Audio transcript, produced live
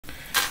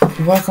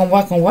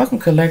Welcome,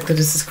 collector.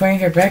 This is Queen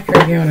here, back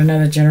here on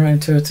another general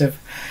intuitive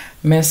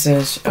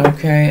message.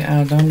 Okay,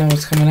 I don't know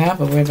what's coming out,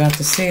 but we're about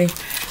to see.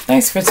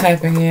 Thanks for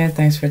typing in.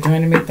 Thanks for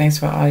joining me. Thanks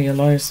for all your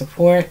loyal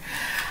support.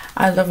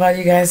 I love all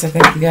you guys. I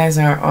think you guys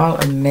are all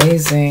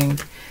amazing,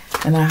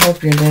 and I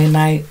hope your day,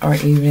 night, or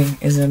evening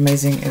is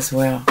amazing as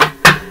well.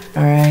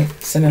 All right,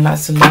 sending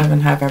lots of love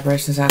and high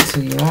vibrations out to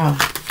you all.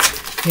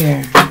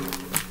 Here,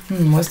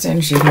 what's the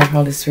energy here,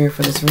 Holy Spirit,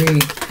 for this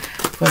read?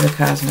 For the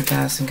cosmic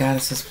gods and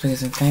goddesses,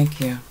 please and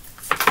thank you.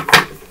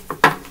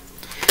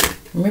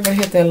 Remember to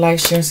hit that like,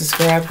 share, and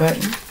subscribe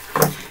button.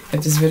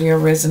 If this video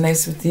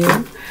resonates with you,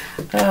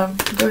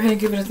 go ahead and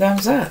give it a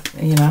thumbs up.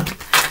 You know,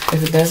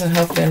 if it doesn't,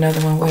 hopefully another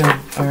one will.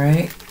 All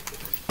right.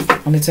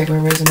 Only take what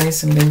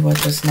resonates and leave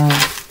what does not.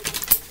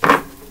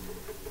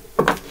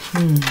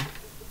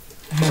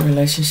 I have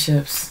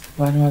relationships.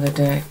 Bottom of the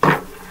deck.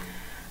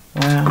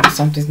 Wow,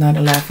 something's not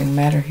a laughing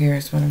matter here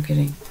is what I'm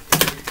getting.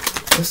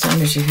 What's the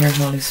energy here,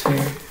 Holy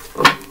Spirit?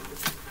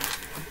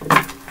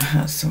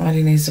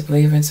 Somebody needs to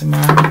believe in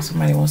tomorrow.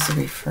 Somebody wants to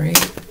be free.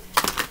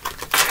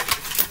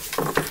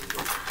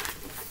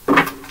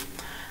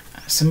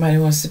 Somebody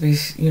wants to be,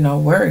 you know,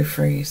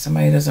 worry-free.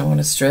 Somebody doesn't want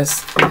to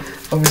stress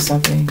over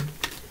something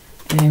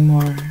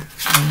anymore.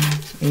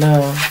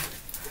 Love.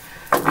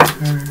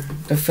 Or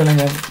the feeling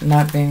of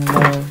not being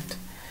loved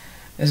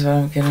is what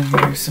I'm getting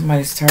here.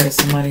 Somebody's tired of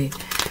somebody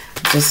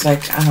just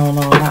like, I don't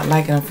know, not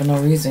liking them for no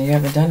reason. You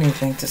haven't done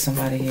anything to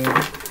somebody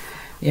here.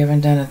 You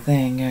haven't done a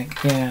thing.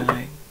 Like, yeah,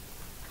 like,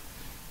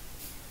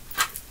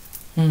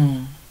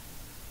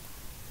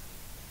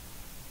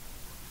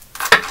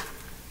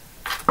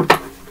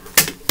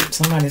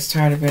 Somebody's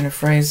tired of being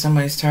afraid.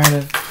 Somebody's tired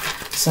of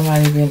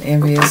somebody being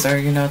envious or,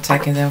 you know,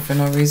 attacking them for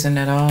no reason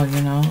at all,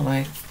 you know.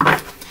 Like,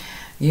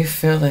 you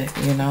feel it,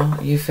 you know.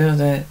 You feel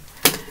that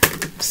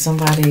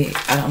somebody,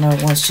 I don't know,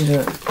 wants you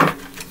to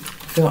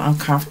feel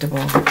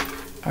uncomfortable.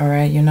 All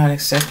right, you're not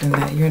accepting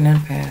that. You're an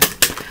empath,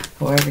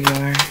 whoever you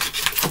are.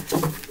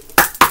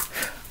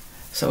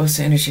 So what's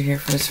the energy here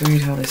for this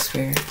read, Holy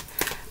Spirit?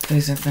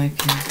 Please and thank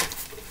you.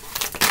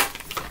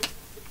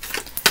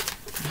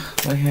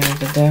 We have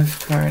the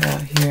Death card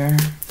out here.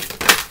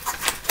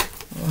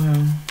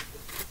 Wow.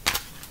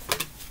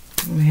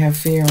 We have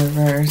Fear in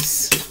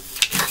reverse.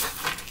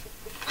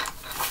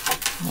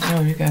 I don't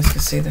know if you guys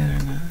can see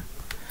that or not.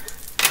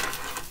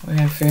 We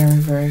have Fear in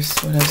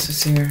reverse. What else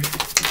is here?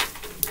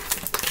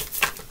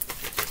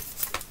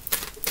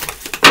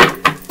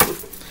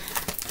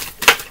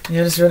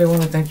 Yeah, I just really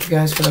want to thank you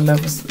guys for the love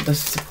and the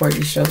support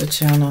you show the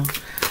channel.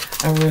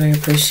 I really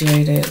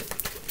appreciate it.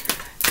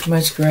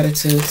 Much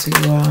gratitude to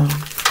you all.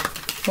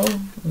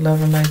 Oh,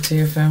 love and light to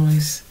your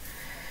families.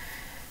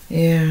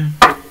 Yeah.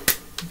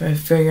 But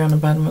figure on the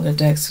bottom of the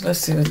deck. So let's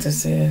see what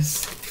this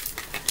is.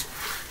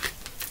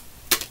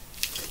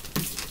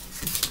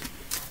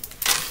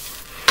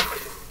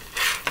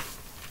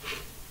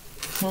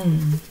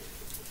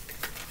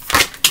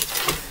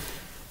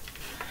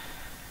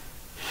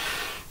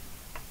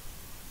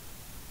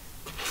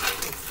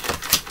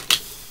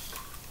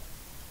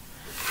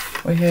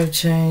 We have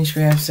change,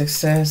 we have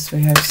success,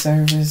 we have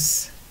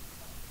service,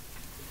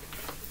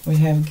 we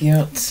have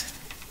guilt,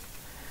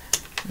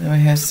 and we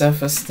have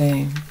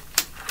self-esteem.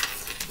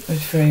 We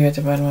feel you at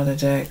the bottom of the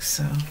deck,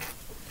 so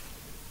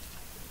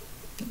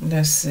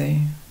let's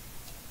see.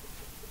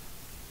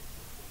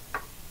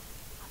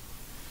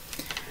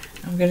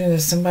 I'm getting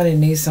that somebody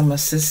needs some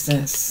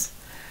assistance.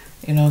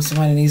 You know,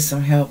 somebody needs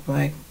some help,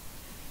 like,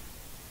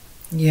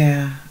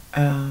 yeah.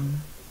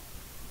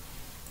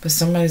 But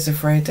somebody's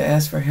afraid to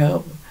ask for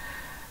help.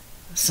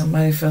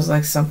 Somebody feels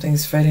like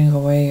something's fading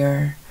away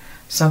or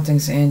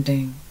something's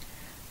ending.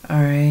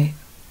 Alright.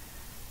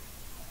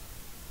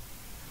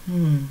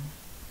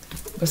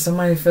 But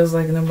somebody feels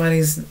like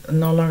nobody's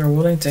no longer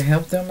willing to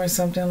help them or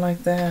something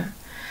like that.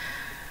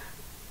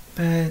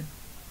 But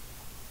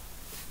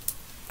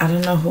I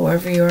don't know,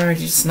 whoever you are,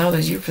 just know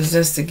that you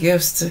possess the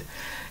gifts to,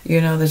 you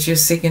know, that you're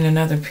seeking in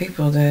other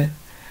people, that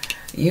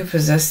you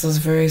possess those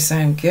very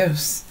same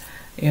gifts,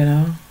 you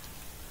know.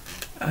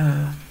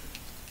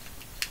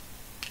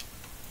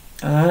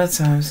 A lot of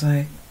times,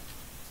 like,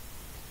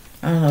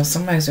 I don't know,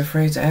 somebody's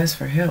afraid to ask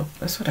for help.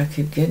 That's what I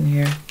keep getting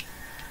here.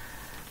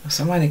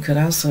 Somebody could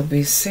also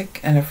be sick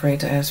and afraid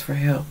to ask for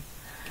help.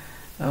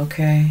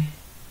 Okay.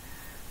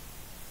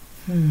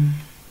 I'm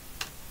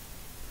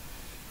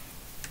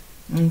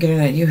getting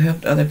that you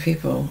helped other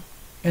people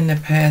in the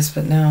past,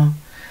 but now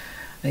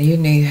you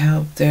need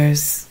help.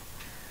 There's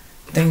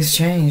things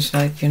changed,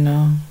 like, you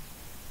know,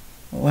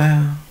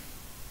 wow.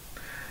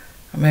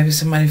 Or maybe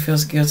somebody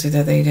feels guilty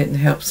that they didn't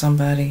help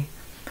somebody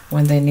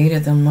when they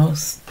needed them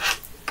most.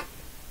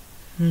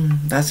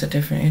 That's a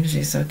different energy.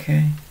 It's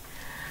okay.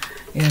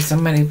 Yeah,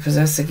 somebody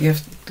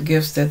possesses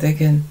gifts that they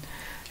can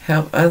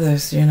help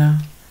others, you know,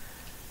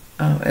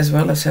 as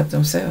well as help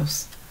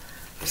themselves.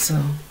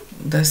 So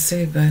let's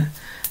see. But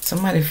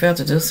somebody failed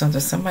to do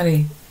something.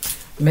 Somebody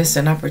missed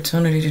an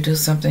opportunity to do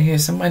something here.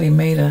 Somebody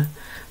made a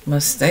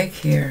mistake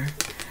here,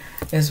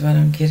 is what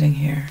I'm getting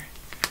here.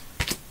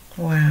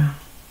 Wow.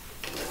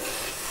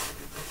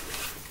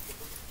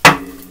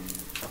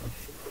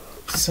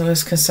 So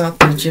let's consult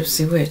the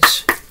Gypsy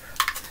Witch.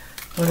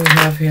 What do we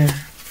have here?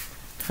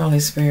 Holy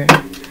Spirit.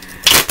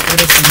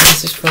 What is the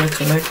message for the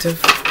collective?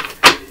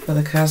 For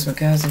the cosmic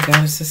gods and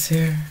goddesses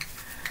here?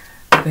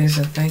 Please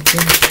and thank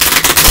you.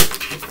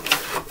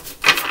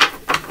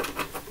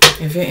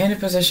 If you're in a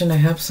position to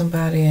help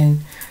somebody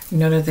and you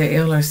know that they're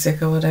ill or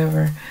sick or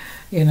whatever,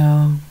 you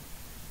know,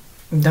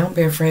 don't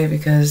be afraid,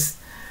 because,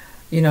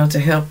 you know, to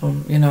help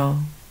them, you know,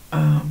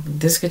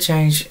 this could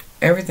change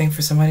everything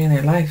for somebody in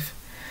their life.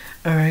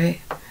 All right?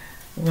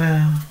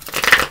 Wow.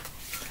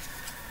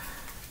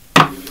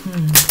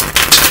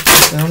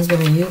 So I'm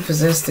getting you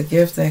possess the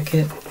gift that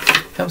could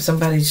help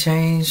somebody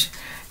change,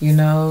 you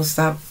know,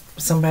 stop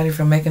somebody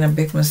from making a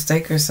big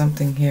mistake or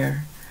something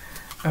here.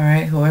 All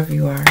right? Whoever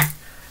you are.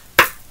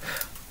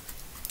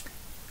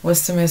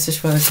 What's the message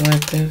for the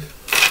collective?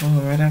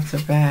 Oh, right off the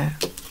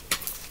bat.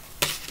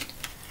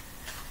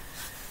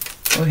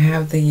 We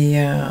have the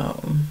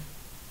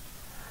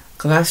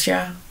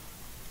Glacia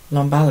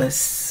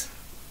Lombalis.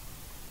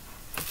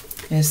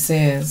 It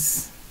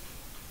says,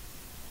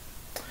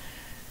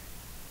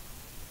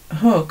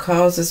 oh,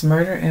 causes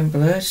murder and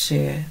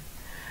bloodshed.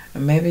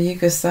 Maybe you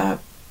could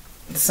stop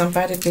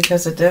somebody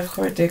because the death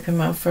card did come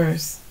out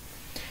first.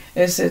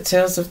 It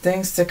tells of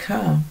things to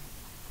come.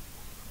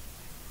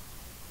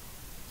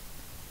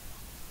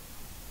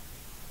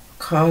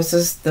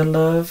 Causes the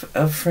love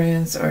of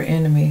friends or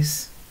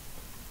enemies,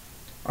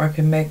 or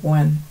can make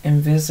one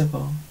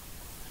invisible.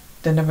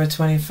 The number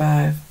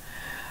 25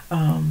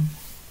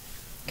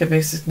 could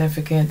be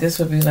significant. This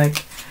would be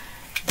like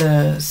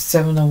the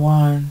 7 of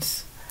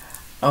Wands.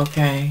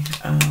 Okay.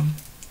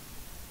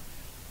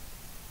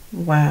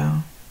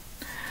 Wow.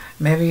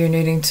 Maybe you're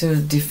needing to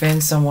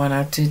defend someone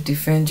or to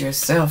defend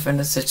yourself in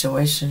a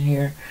situation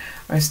here,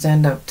 or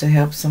stand up to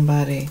help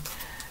somebody.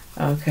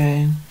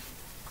 Okay.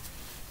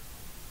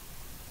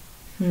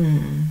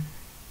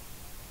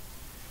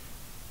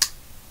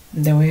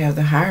 Then we have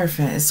the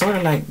Hierophant. It's sort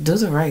of like do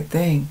the right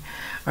thing,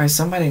 or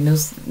somebody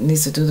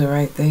needs to do the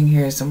right thing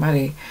here.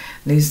 Somebody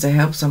needs to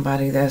help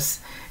somebody that's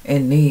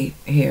in need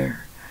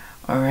here.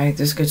 All right,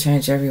 this could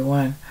change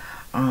everyone,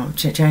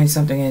 change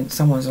something in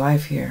someone's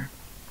life here.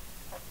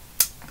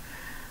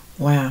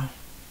 Wow.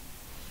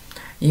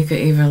 You could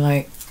even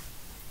like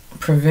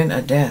prevent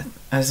a death.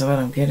 That's what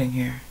I'm getting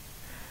here.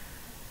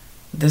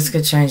 This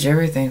could change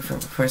everything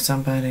for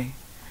somebody.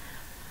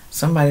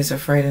 Somebody's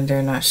afraid and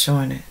they're not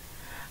showing it.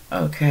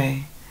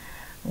 Okay.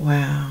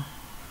 Wow.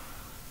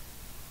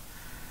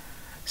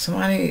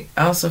 Somebody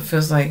also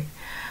feels like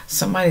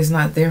somebody's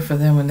not there for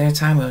them in their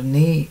time of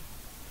need,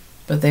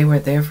 but they were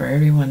there for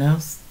everyone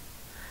else.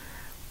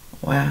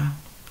 Wow.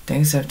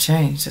 Things have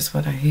changed. That's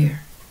what I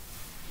hear.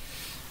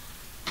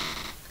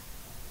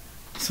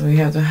 So we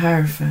have the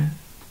Hierophant.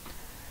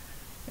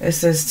 It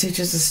says,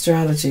 teaches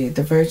astrology,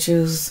 the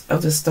virtues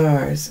of the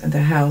stars and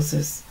the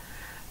houses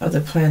of the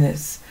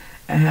planets,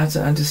 and how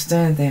to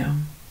understand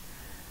them.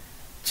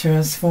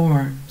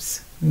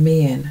 Transforms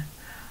men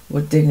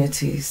with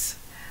dignities,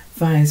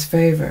 finds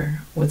favor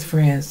with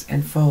friends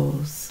and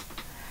foes.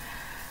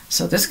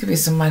 So this could be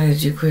somebody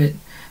that you could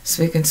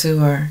speak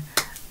into, or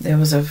there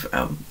was a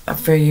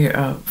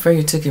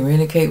failure to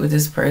communicate with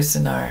this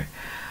person, or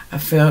a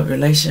failed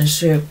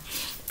relationship.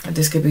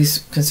 This could be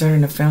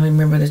concerning a family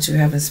member that you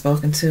haven't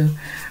spoken to,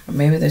 or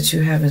maybe that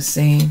you haven't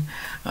seen.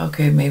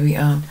 Okay, maybe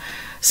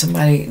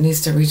somebody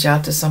needs to reach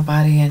out to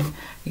somebody and,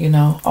 you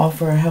know,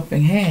 offer a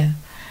helping hand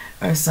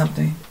or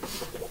something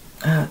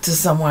to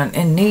someone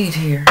in need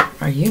here.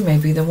 Or you may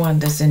be the one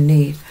that's in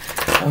need.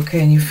 Okay,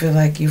 and you feel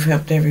like you've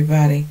helped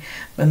everybody,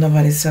 but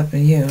nobody's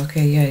helping you.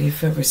 Okay, yeah, you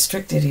feel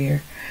restricted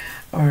here,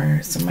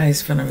 or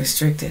somebody's feeling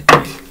restricted.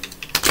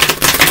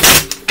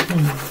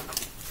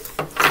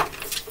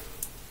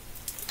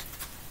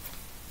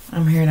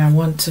 I'm here and I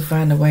want to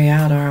find a way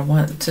out, or I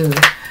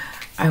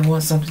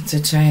want something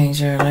to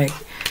change, or like,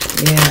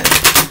 yeah,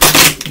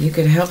 you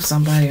could help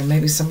somebody, or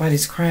maybe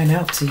somebody's crying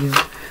out to you.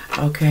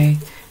 Okay,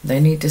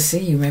 they need to see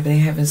you. Maybe they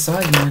haven't saw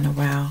you in a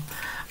while.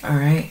 All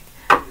right.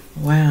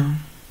 Wow.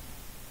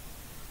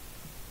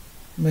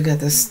 We got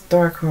the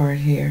Star card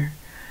here.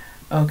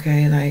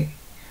 Okay, like,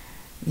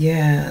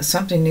 yeah,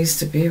 something needs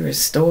to be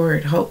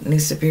restored. Hope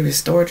needs to be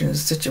restored in the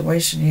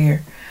situation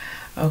here.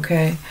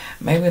 Okay,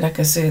 maybe like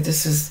I said,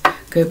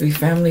 could be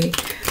family.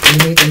 You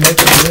need to make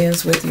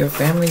amends with your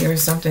family or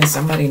something.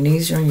 Somebody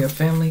needs you in your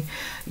family.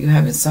 You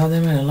haven't saw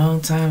them in a long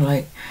time.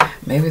 Like,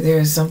 maybe there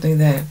is something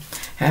that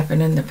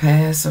happened in the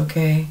past.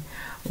 Okay,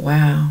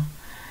 wow,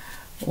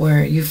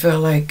 where you feel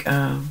like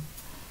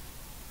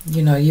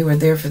you know, you were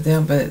there for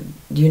them, but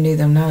you need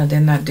them now and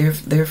they're not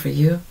there for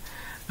you.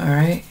 All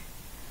right.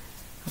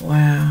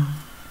 Wow.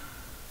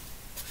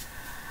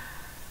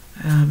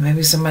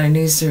 Maybe somebody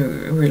needs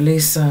to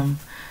release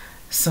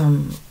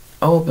some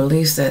old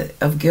beliefs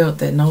of guilt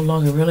that no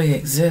longer really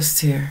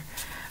exist here.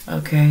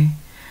 Okay.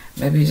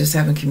 Maybe you just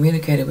haven't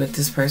communicated with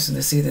this person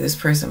to see that this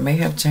person may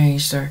have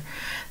changed, or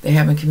they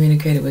haven't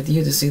communicated with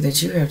you to see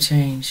that you have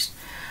changed.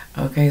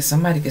 Okay.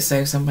 Somebody could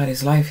save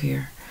somebody's life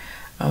here.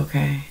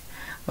 Okay.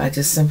 By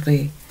just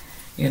simply,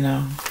 you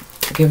know,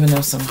 giving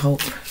them some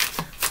hope.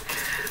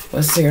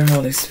 Let's see your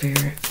Holy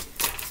Spirit.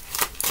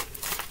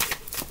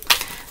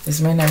 This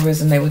may not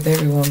resonate with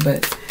everyone,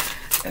 but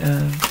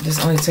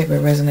just only take what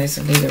resonates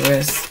and leave the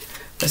rest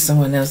for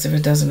someone else. If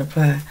it doesn't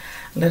apply,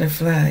 let it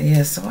fly.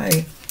 Yeah,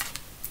 somebody,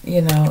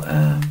 you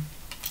know,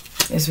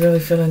 is really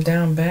feeling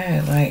down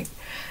bad. Like,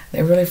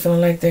 they're really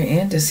feeling like their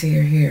end is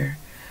here.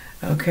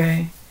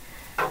 Okay?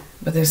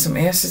 But there's some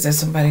answers that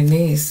somebody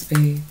needs to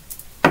be...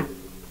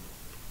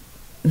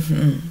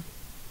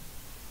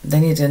 They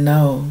need to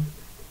know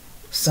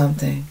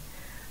something.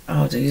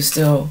 Oh, do you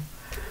still...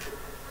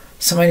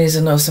 Somebody needs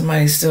to know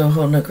somebody's still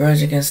holding a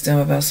grudge against them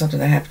about something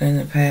that happened in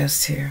the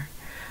past here.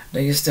 Do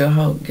you still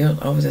hold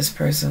guilt over this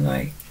person?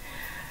 Like,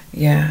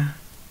 yeah.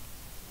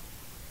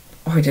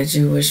 Or did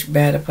you wish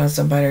bad upon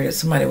somebody, or did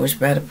somebody wish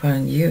bad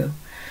upon you?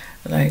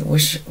 Like,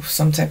 wish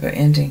some type of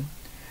ending.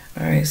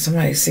 Alright,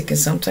 somebody's seeking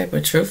some type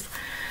of truth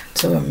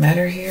to a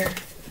matter here.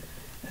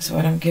 That's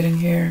what I'm getting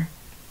here.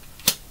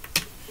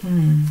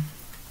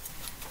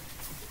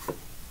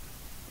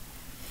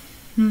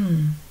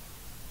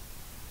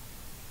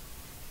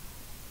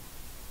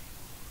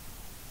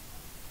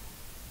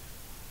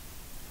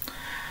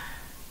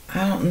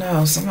 I don't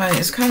know. Somebody,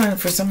 it's kind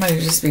of for somebody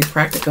to just be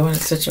practical in a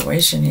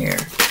situation here.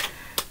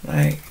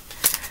 Like,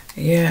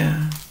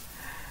 yeah.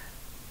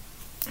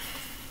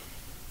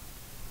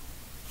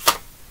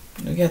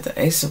 We got the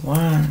Ace of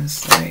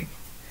Wands. Like,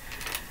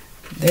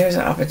 there's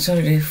an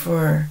opportunity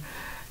for,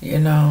 you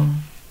know,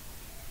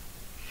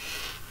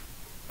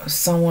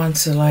 someone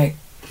to, like,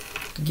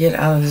 get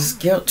out of this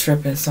guilt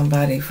tripping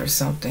somebody for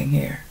something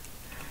here.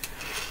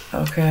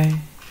 Okay?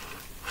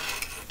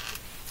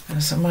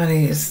 And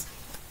somebody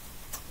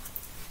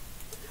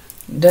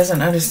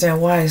doesn't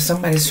understand why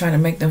somebody's trying to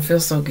make them feel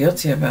so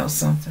guilty about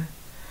something.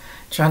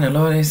 Trying to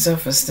lower their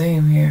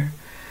self-esteem here.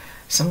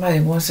 Somebody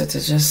wants it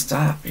to just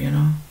stop, you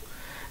know.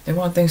 They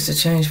want things to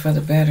change for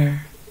the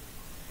better.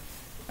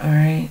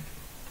 Alright?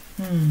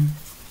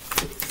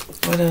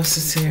 What else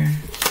is here?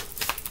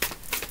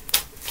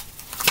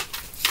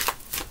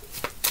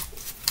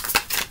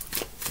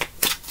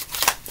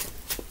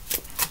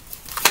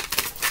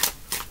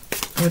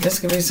 Or this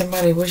could be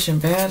somebody wishing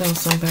bad on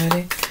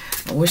somebody.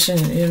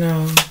 Wishing, you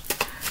know,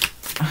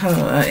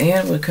 an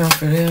end would come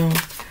for them.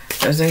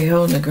 Because they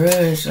holding a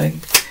grudge. Like,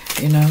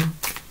 you know.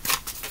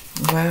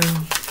 Wow.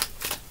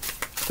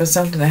 For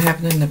something that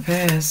happened in the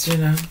past, you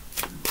know.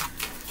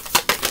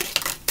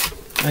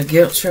 A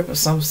guilt trip of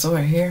some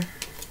sort here.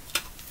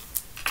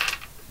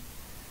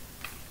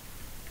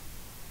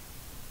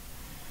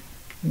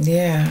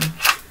 Yeah.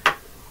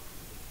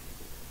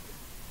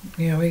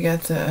 Yeah, we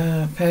got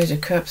the Page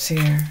of Cups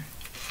here.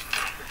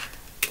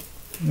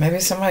 Maybe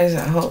somebody's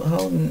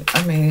holding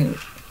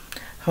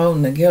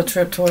the guilt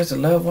trip towards a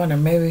loved one, or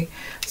maybe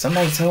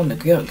somebody's holding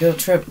the guilt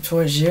trip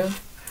towards you.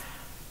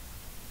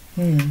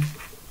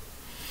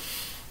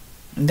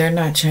 They're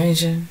not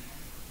changing.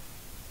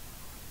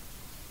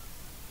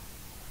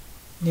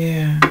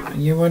 Yeah,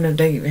 you wonder if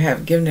they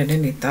have given it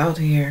any thought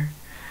here.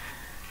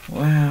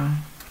 Wow.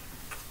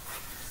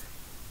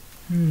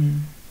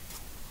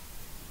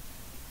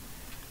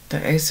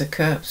 The Ace of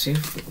Cups.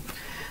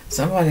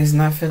 Somebody's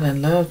not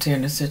feeling loved here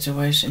in the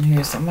situation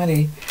here.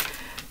 Somebody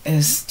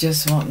is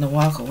just wanting to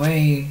walk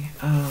away.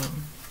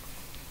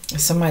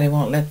 Somebody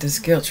won't let this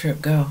guilt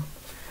trip go.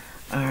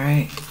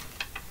 Alright.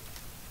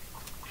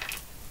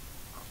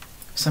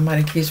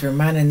 Somebody keeps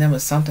reminding them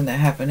of something that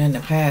happened in the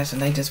past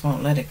and they just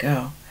won't let it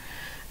go.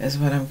 That's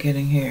what I'm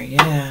getting here.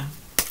 Yeah.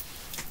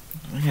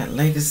 I got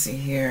legacy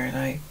here.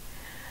 Like,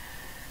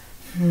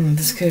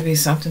 this could be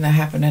something that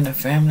happened in a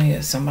family,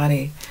 or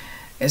somebody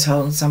is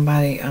holding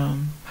somebody,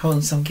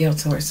 holding some guilt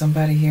towards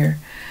somebody here.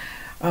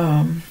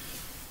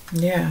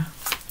 Yeah.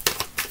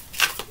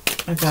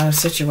 About a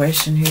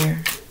situation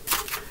here.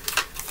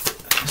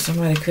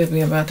 Somebody could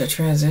be about to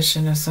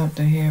transition or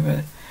something here,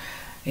 but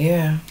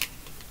yeah.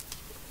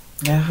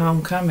 That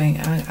homecoming,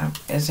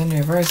 it's in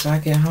reverse, so I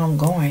get home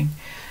going,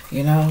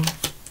 you know.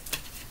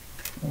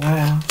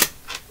 Wow.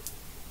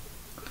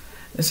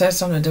 This has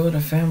something to do with a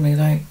family.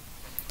 Like,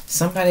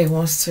 somebody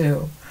wants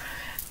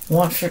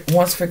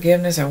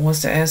forgiveness, or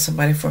wants to ask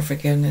somebody for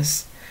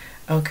forgiveness.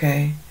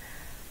 Okay.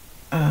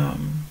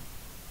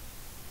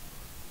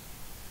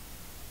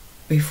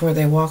 Before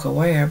they walk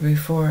away, or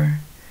before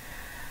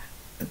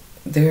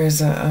there's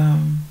a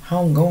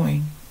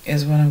homegoing,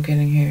 is what I'm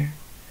getting here.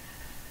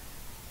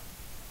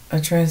 A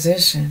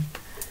transition.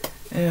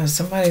 Yeah,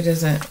 somebody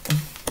doesn't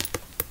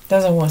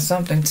want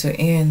something to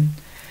end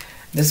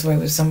this way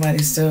with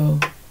somebody still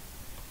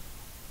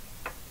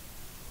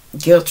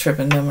guilt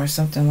tripping them or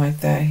something like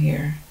that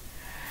here.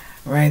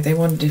 Right? They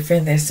want to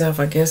defend themselves,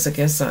 I guess,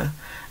 against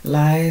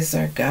lies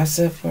or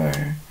gossip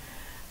or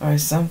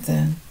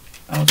something.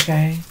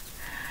 Okay?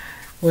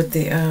 With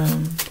the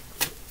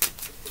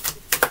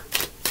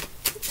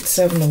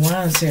Seven of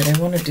Wands here, they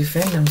want to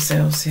defend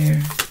themselves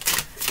here.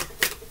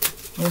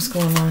 What's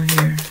going on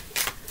here?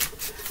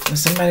 When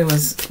somebody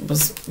was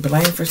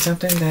blamed for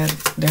something that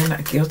they're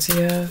not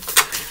guilty of,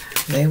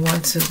 they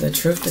want the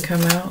truth to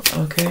come out.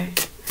 Okay.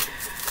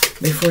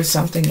 before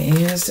something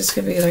ends. This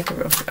could be like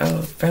a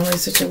family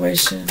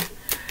situation.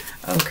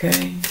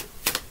 Okay.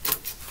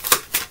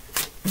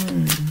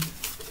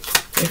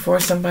 Before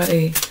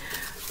somebody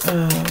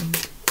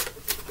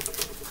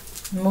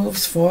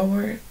moves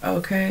forward.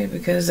 Okay.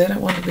 Because they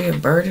don't want to be a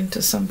burden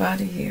to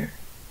somebody here.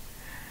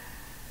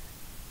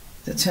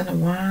 The Ten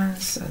of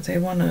Wands. They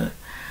want to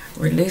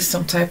release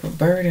some type of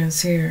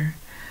burdens here.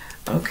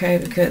 Okay.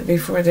 Because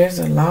before there's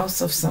a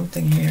loss of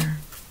something here.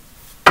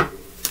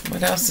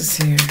 What else is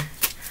here?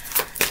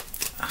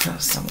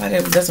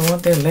 Somebody doesn't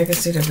want their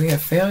legacy to be a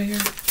failure.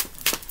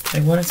 They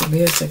want it to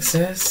be a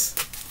success.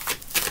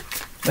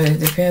 But it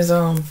depends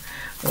on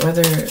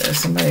whether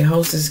somebody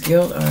holds this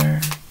guilt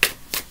or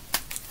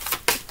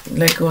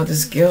let go of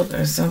this guilt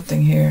or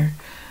something here.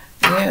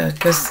 Yeah,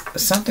 because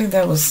something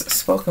that was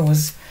spoken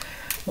was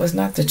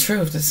not the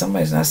truth. That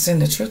somebody's not saying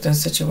the truth in a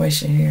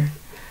situation here.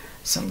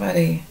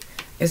 Somebody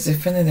is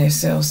defending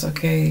themselves,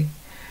 okay?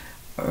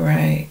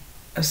 Right.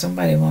 Or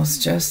somebody wants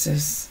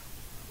justice.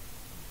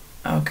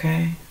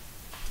 Okay.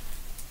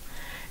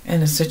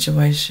 In a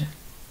situation.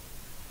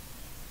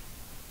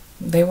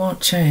 They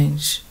won't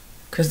change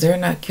because they're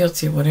not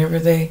guilty of whatever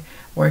they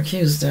were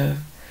accused of,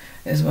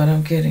 is what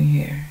I'm getting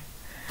here.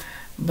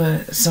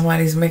 But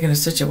somebody's making a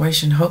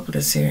situation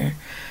hopeless here,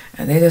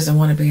 and they doesn't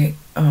want to be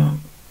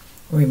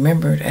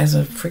remembered as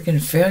a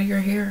freaking failure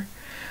here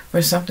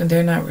for something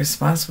they're not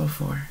responsible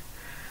for.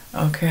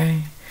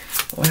 Okay.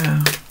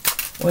 Wow.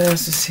 What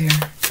else is here?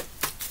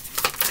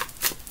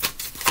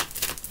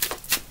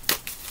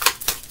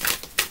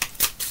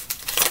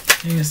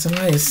 Yeah,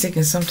 somebody is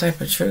seeking some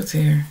type of truth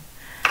here.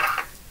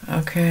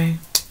 Okay.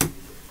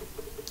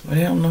 Well,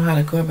 they don't know how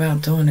to go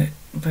about doing it,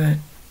 but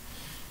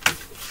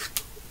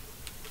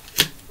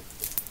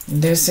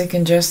they're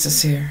seeking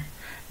justice here.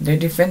 They're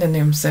defending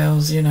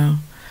themselves, you know,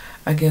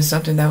 against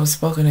something that was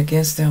spoken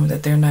against them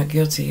that they're not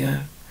guilty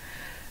of.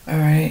 All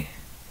right.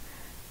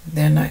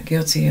 They're not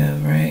guilty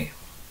of, right?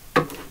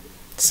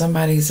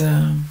 Somebody's,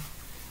 I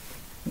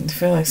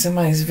feel like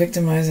somebody's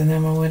victimizing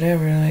them or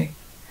whatever. Like,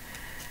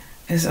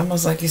 it's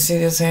almost like you see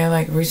this hand,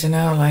 like, reaching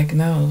out, like,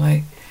 no,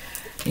 like,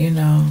 you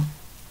know,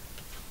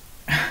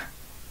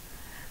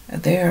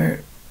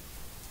 they're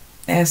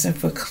asking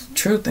for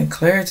truth and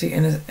clarity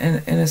in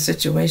a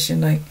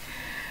situation. Like,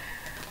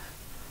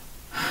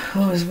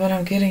 what is what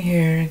I'm getting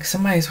here?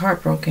 Somebody's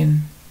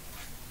heartbroken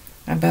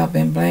about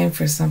being blamed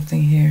for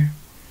something here.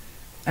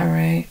 All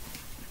right.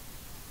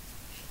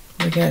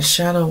 We got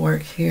shadow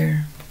work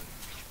here.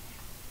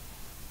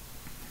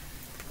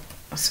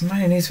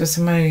 Somebody needs for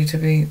somebody to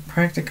be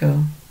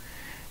practical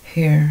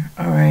here.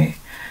 All right.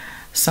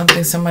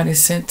 Something somebody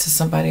sent to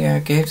somebody or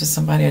gave to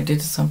somebody or did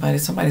to somebody.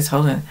 Somebody's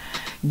holding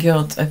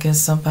guilt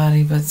against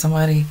somebody, but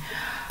somebody,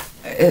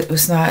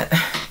 it's not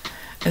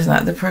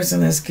the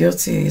person that's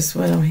guilty, is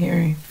what I'm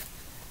hearing.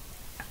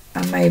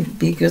 I might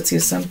be guilty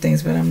of some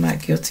things, but I'm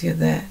not guilty of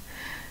that.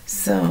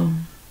 So,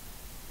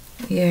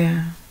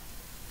 yeah.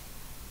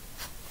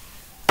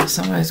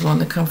 Somebody's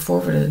wanting to come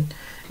forward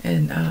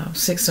and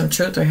seek some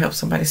truth, or help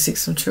somebody seek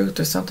some truth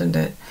or something,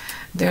 that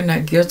they're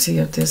not guilty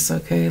of this,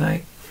 okay?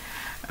 Like,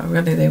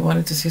 really, they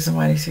wanted to see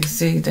somebody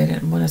succeed. They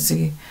didn't want to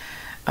see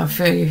a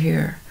failure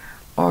here,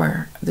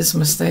 or this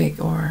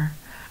mistake, or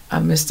a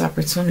missed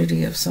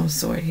opportunity of some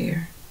sort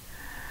here.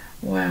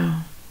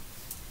 Wow.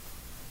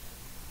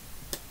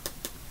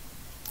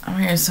 I'm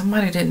hearing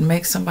somebody didn't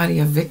make somebody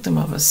a victim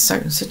of a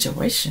certain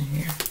situation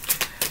here.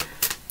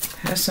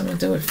 Has something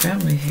to do with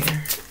family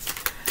here.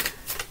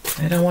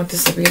 They don't want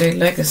this to be their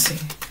legacy.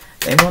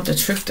 They want the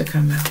truth to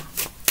come out.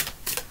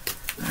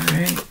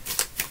 Alright.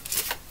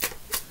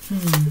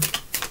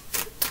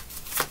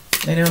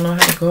 They don't know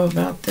how to go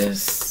about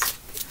this.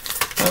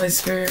 Holy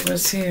Spirit,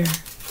 what's here?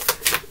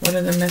 What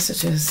are the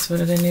messages? What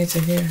do they need to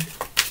hear?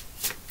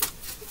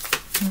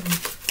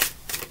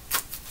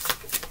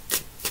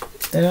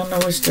 They don't know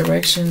which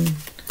direction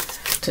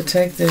to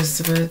take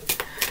this,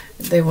 but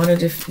they want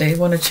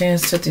a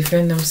chance to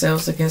defend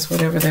themselves against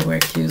whatever they were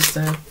accused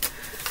of.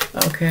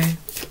 Okay.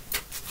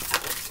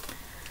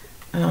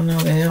 I don't know.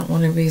 They don't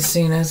want to be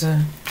seen as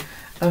a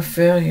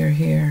failure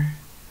here.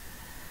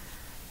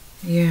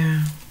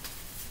 Yeah.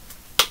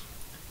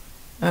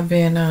 I've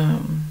been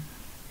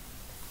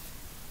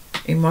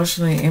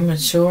emotionally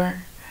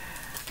immature,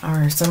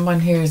 or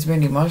someone here has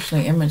been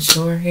emotionally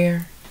immature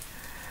here.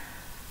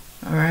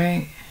 All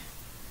right.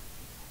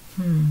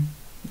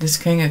 This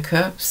King of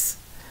Cups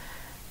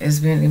has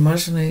been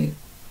emotionally,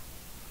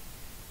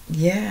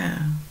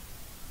 yeah,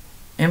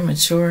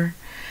 immature.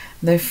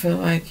 They feel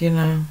like, you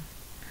know,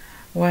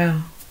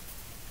 wow,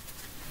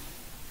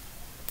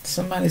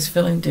 somebody's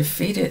feeling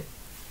defeated.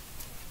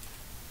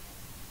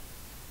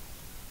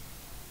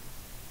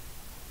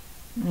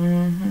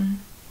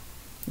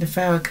 The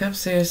Five of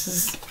Cups here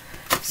is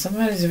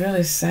somebody's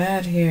really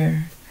sad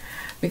here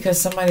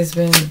because somebody's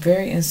been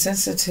very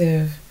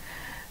insensitive.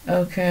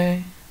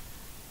 Okay.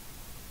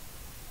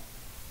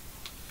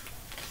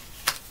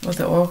 With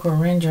the Oracle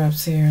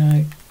raindrops here,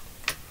 like,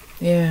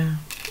 yeah.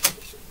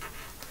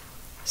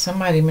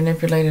 Somebody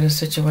manipulated a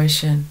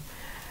situation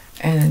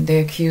and they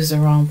accused the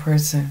wrong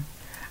person.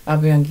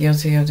 of being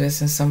guilty of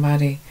this, and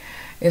somebody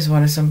is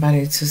wanting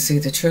somebody to see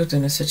the truth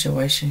in the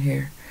situation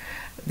here.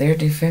 They're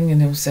defending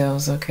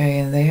themselves, okay,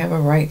 and they have a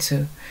right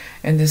to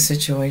in this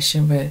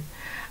situation, but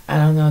I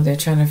don't know, they're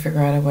trying to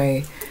figure out a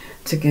way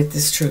to get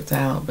this truth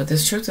out, but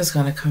this truth is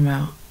going to come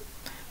out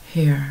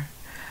here,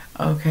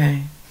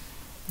 okay,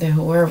 that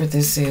whoever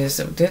this is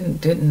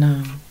didn't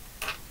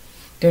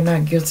they're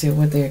not guilty of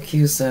what they're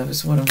accused of,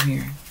 is what I'm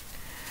hearing.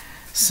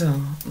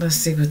 So let's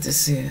see what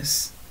this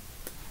is.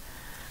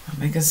 I'm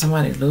making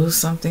somebody lose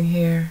something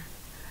here.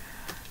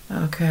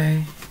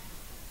 Okay.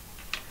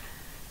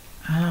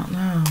 I don't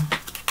know.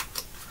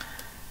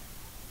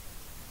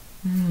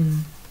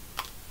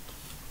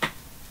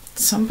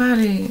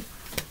 Somebody.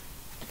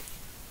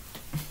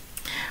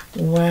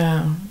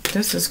 Wow,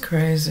 this is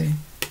crazy.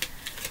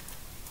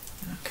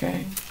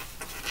 Okay.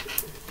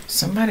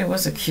 Somebody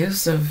was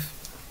accused of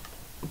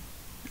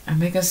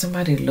making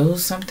somebody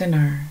lose something,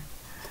 or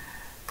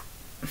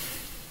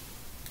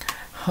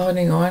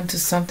holding on to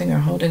something, or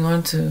holding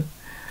on to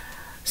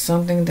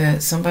something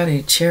that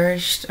somebody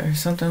cherished, or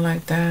something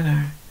like that,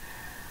 or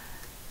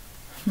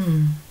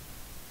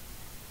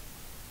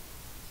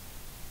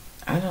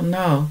I don't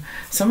know.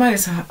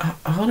 Somebody's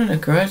holding a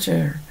grudge,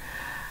 or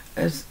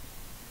is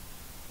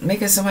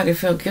making somebody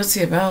feel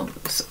guilty about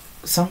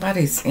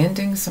somebody's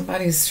ending,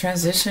 somebody's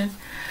transition,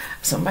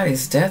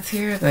 somebody's death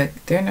here.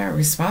 Like, they're not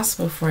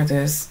responsible for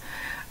this.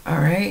 All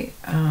right.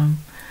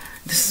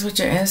 This is what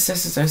your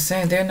ancestors are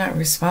saying. They're not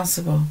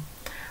responsible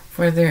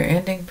for their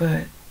ending,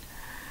 but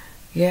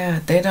yeah,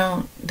 they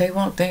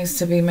want things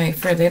to be made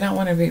fair. They don't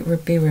want to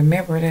be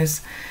remembered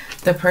as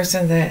the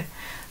person that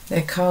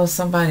caused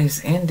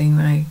somebody's ending.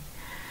 Like,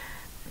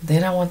 they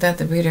don't want that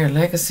to be their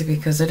legacy,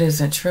 because it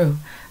isn't true.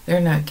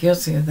 They're not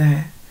guilty of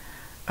that.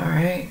 All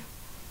right.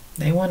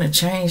 They want to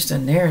change the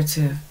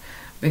narrative,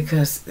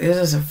 because it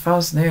is a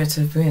false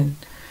narrative being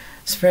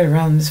spread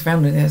around this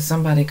family that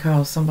somebody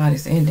caused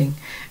somebody's ending,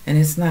 and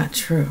it's not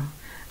true.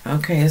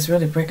 Okay, it's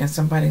really breaking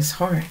somebody's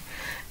heart,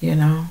 you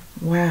know.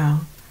 Wow.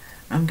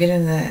 I'm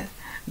getting that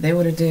they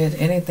would have did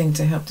anything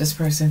to help this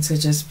person to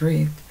just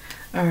breathe.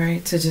 All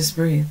right, to just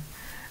breathe.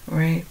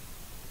 Right?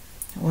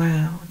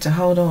 Wow, to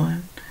hold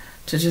on,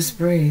 to just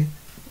breathe.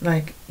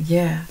 Like,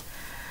 yeah,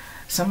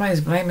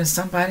 somebody's blaming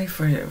somebody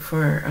for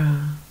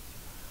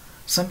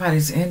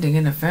somebody's ending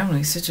in a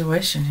family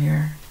situation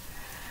here.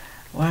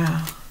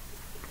 Wow.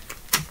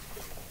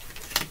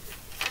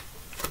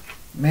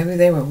 Maybe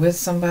they were with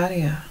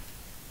somebody,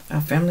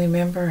 a family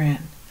member, and,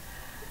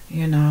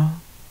 you know,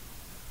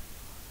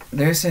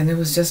 they're saying it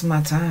was just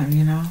my time,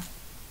 you know.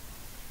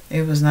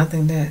 It was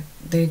nothing that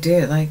they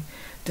did. Like,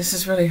 this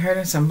is really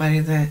hurting somebody,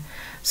 that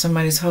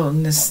somebody's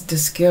holding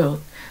this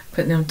guilt,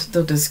 putting them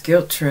through this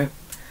guilt trip,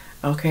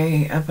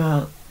 okay,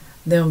 about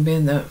them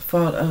being the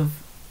fault of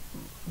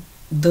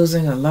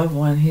losing a loved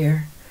one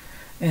here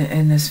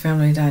in this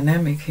family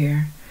dynamic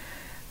here,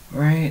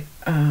 right?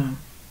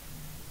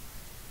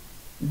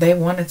 They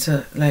wanted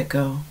to let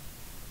go,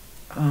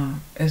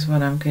 is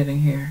what I'm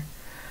getting here.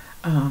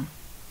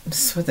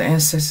 This is what the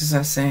ancestors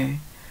are saying.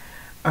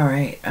 All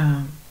right.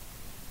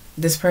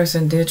 This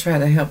person did try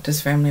to help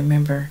this family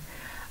member.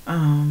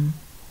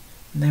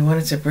 They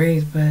wanted to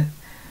breathe, but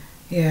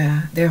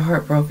yeah, they're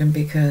heartbroken,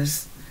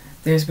 because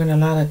there's been a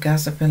lot of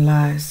gossip and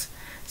lies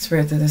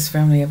spread through this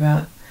family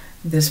about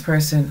this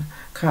person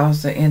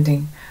caused the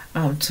ending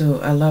to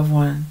a loved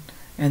one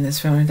in this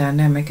family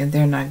dynamic, and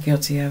they're not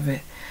guilty of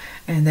it.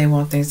 And they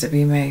want things to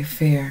be made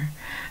fair.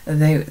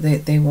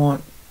 They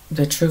want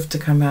the truth to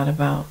come out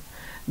about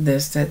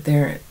this, that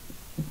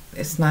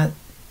it's not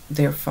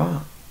their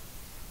fault.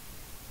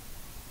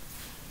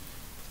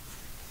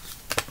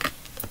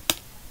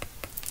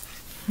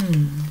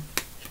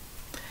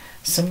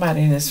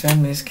 Somebody in this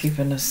family is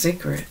keeping a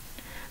secret.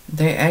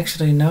 They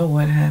actually know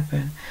what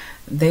happened.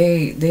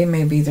 They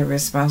may be the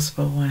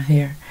responsible one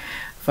here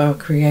for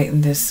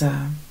creating this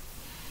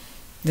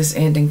this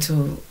ending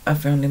to a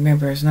family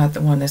member. Is not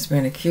the one that's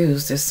been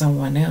accused. It's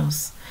someone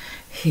else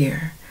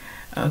here.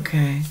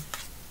 Okay.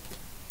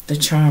 The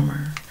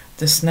charmer,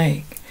 the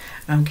snake,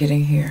 I'm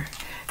getting here.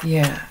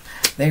 Yeah,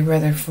 they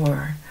rather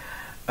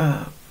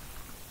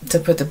to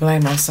put the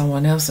blame on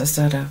someone else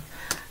instead of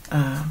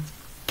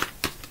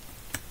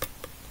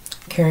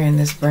carrying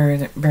this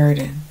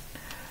burden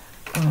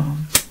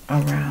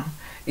around,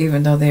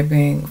 even though they're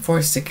being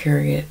forced to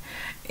carry it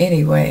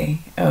anyway.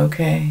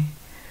 Okay.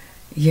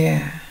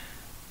 Yeah.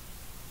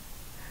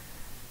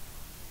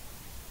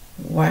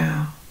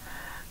 Wow.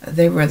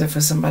 They rather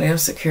for somebody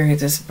else to carry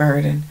this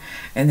burden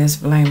and this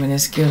blame and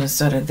this guilt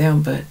instead of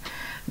them, but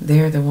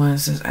they're the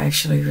ones that's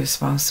actually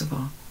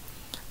responsible.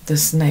 The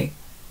snake,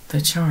 the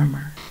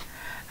charmer.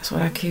 That's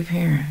what I keep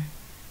hearing.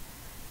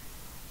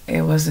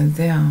 It wasn't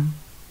them.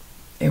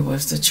 It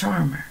was the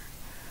charmer.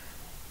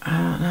 I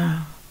don't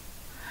know.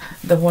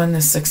 The one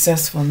that's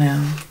successful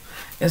now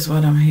is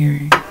what I'm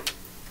hearing.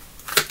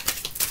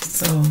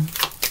 So,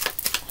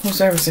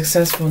 whoever's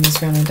successful in this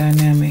family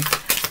dynamic,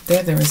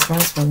 they're the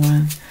responsible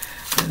one.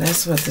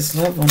 That's what this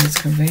loved one is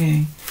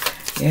conveying.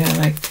 Yeah,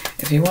 like,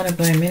 if you want to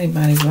blame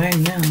anybody,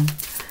 blame them.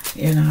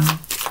 You know,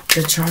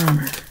 The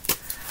charmer.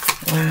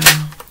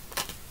 Wow.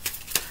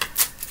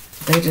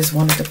 They just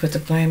wanted to put the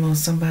blame on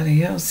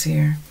somebody else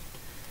here.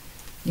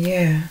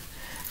 Yeah.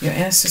 Your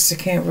ancestor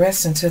can't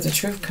rest until the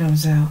truth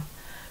comes out.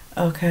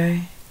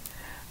 Okay.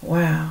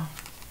 Wow.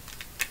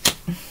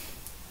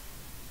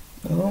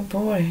 Oh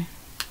boy.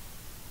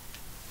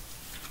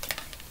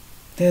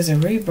 There's a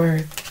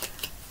rebirth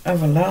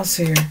of a loss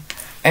here.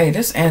 Hey,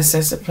 this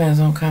ancestor plans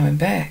on coming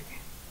back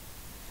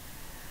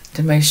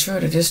to make sure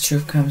that this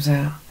truth comes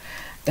out.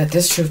 That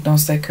this truth don't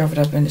stay covered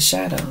up in the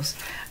shadows.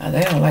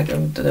 They don't like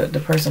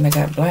the person that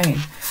got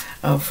blamed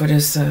for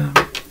this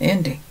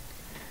ending.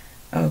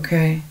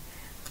 Okay.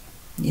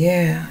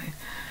 Yeah.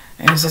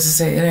 Ancestor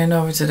say it ain't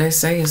over till they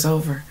say it's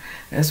over.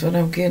 That's what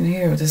I'm getting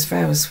here with this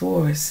Five of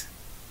Swords.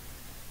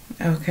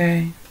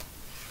 Okay.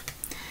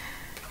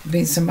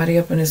 Beat somebody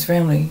up in his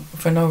family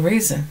for no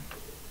reason.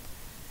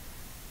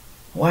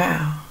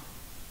 Wow.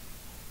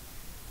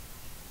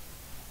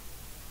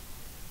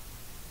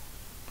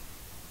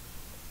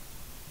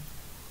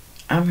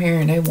 I'm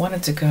hearing they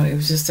wanted to go. It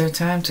was just their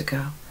time to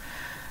go.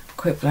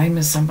 Quit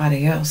blaming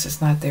somebody else.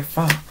 It's not their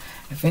fault.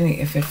 If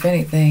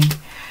anything,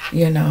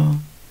 you know,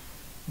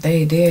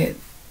 they did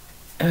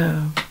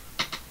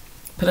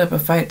put up a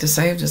fight to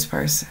save this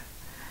person,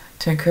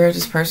 to encourage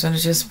this person to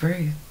just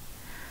breathe.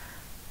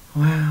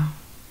 Wow.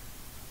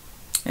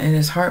 And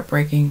it's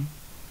heartbreaking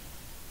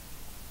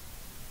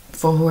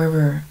for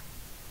whoever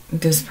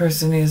this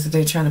person is that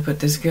they're trying to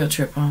put this guilt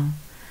trip on,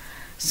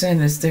 saying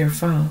it's their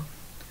fault.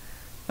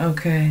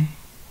 Okay.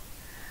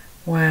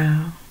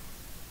 Wow.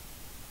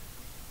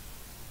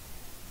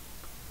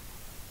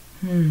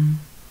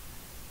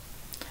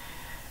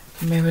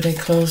 Maybe they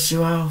closed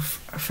you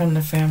off from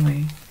the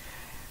family.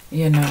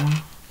 You know,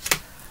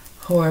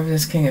 whoever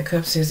this King of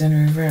Cups is in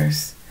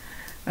reverse.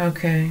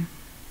 Okay.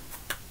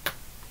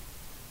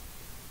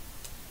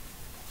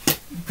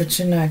 But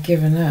you're not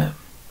giving up.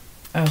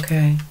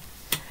 Okay.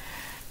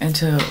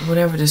 Until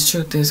whatever this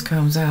truth is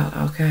comes out.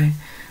 Okay.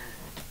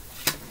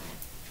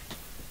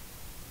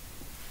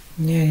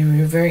 Yeah,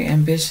 you're very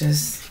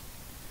ambitious,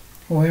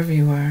 whoever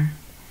you are.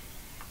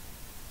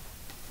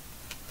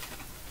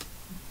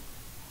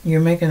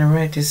 You're making the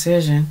right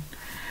decision,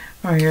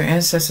 or your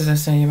ancestors are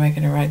saying you're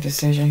making the right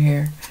decision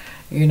here.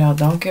 You know,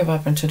 don't give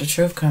up until the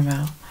truth come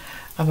out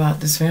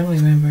about this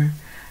family member.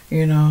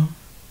 You know,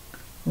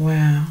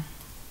 wow.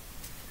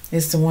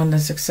 It's the one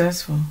that's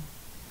successful.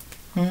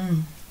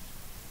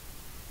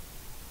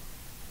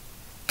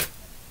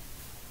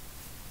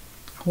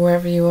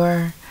 Whoever you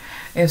are,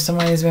 if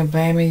somebody's been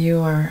blaming you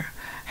or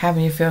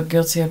having you feel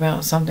guilty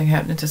about something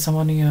happening to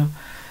someone in your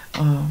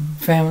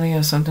family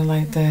or something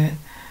like that,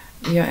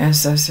 your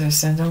ancestors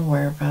said, don't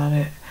worry about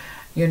it.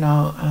 You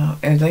know,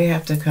 if they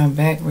have to come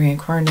back,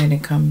 reincarnate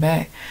and come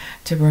back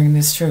to bring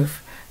this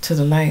truth to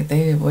the light,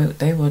 they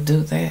will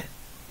do that.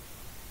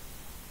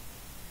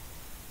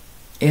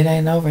 It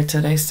ain't over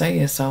till they say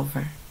it's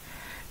over.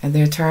 And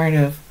they're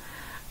tired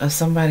of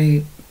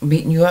somebody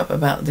beating you up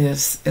about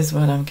this, is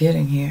what I'm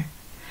getting here.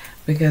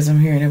 Because I'm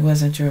hearing it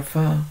wasn't your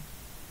fault.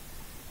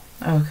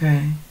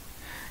 Okay.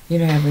 You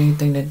didn't have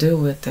anything to do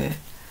with it.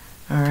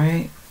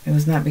 Alright? It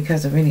was not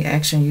because of any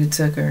action you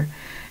took or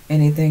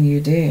anything you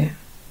did.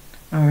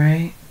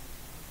 Alright?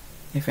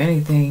 If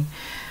anything,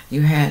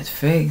 you had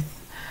faith,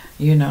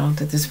 you know,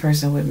 that this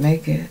person would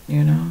make it,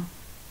 you know.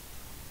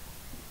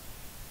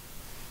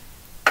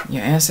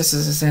 Your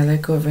ancestors are saying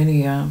let go of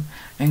any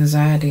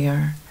anxiety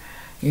or,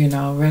 you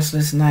know,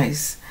 restless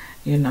nights,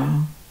 you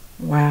know.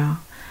 Wow.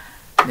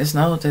 Just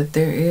know that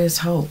there is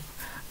hope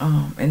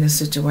in this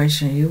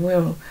situation. You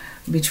will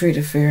be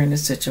treated fair in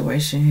this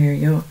situation here.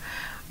 Your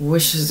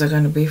wishes are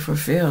going to be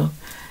fulfilled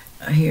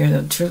here.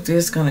 The truth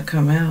is going to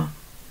come out.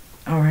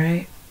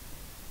 Alright?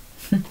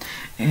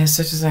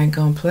 Ancestors ain't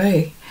going to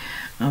play.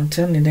 I'm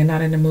telling you, they're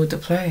not in the mood to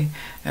play.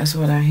 That's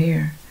what I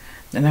hear.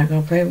 They're not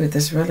going to play with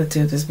this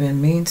relative that's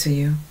been mean to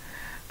you.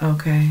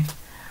 Okay?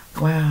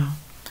 Wow.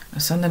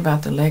 Something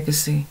about the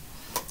legacy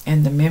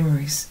and the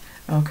memories.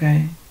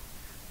 Okay?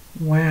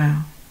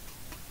 Wow.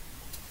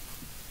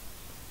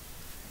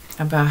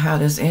 About how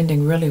this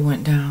ending really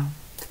went down.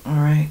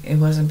 Alright? It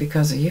wasn't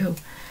because of you.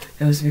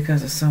 It was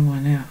because of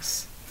someone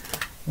else.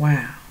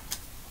 Wow.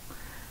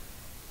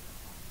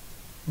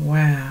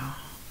 Wow.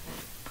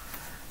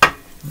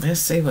 Let's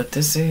see what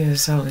this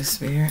is, Holy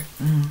Spirit.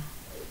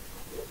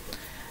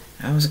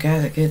 I was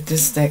got to get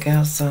this deck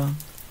out, so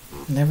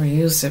never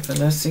used it, but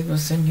let's see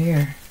what's in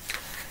here.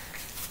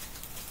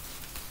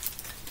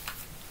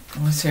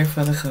 What's here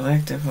for the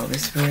collective, Holy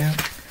Spirit?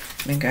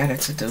 Been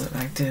guided to do it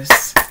like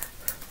this.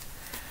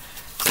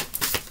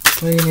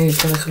 What do you need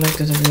for the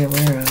collective to be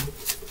aware of?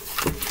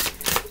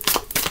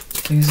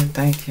 Please and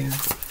thank you.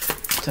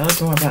 Tell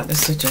us more about this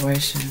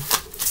situation.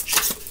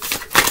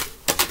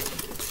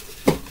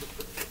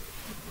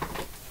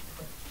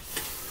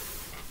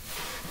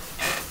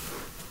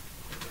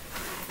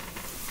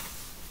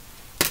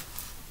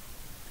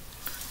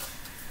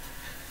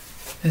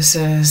 It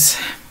says,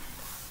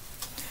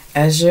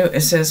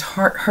 it says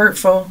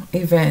hurtful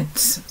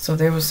events. So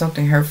there was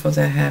something hurtful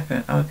that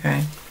happened.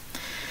 Okay.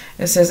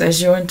 It says,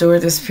 as you endure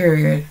this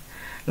period,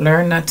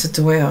 learn not to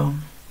dwell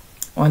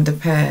on the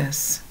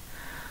past,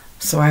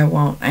 so I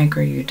won't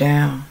anchor you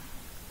down.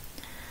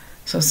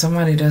 So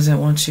somebody doesn't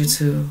want you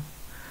to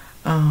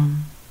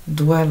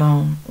dwell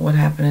on what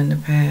happened in the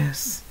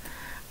past,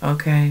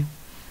 okay,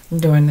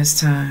 during this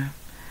time.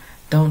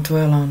 Don't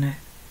dwell on it,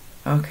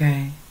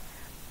 okay.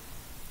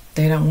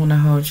 They don't want to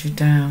hold you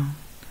down.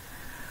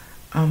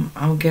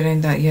 I'm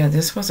getting that, yeah,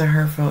 this was a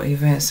hurtful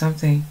event.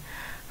 Something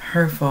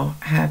hurtful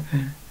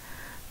happened.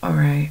 All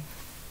right.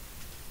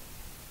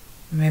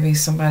 Maybe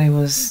somebody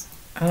was,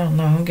 I don't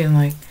know, I'm getting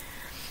like,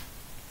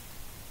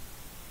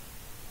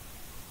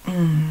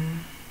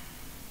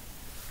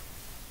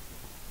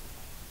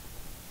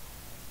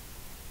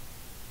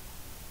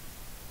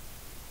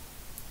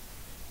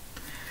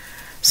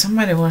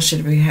 somebody wants you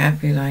to be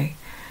happy. Like,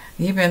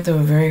 you've been through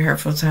a very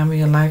hurtful time in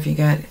your life. You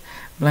got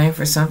blamed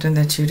for something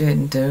that you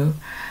didn't do.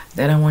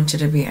 They don't want you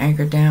to be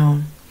anchored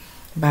down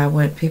by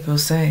what people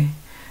say,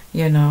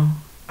 you know,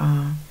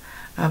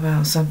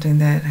 about something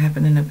that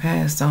happened in the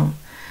past.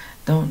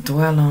 Don't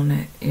dwell on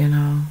it, you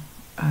know.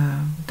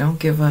 Don't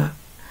give up.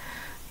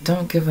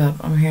 Don't give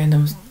up. I'm hearing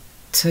them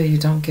tell you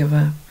don't give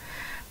up.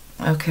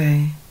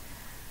 Okay.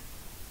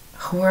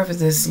 Whoever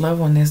this loved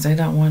one is, they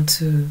don't want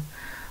you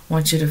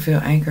to feel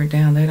anchored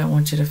down. They don't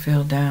want you to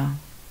feel down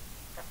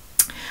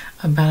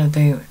about it.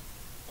 They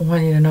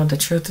want you to know the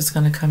truth is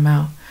going to come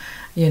out.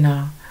 You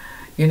know,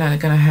 you're not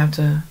going to have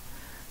to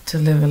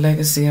live a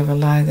legacy of a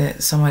lie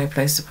that somebody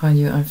placed upon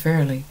you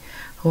unfairly,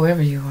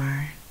 whoever you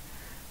are.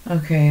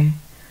 Okay.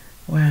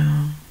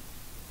 Wow.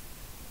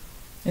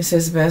 It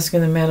says, bask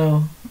in the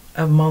meadow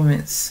of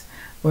moments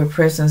where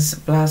presence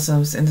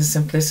blossoms in the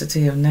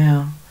simplicity of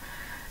now.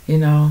 You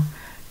know,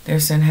 they're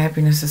saying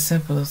happiness is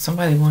simple. If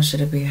somebody wants you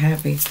to be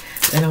happy,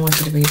 they don't want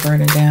you to be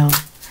burdened down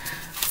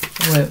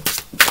with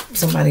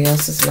somebody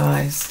else's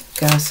lies,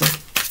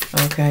 gossip,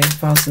 okay,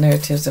 false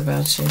narratives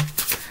about you.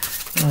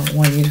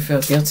 Want you to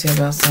feel guilty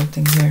about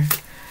something here.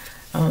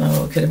 I don't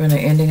know, it could have been an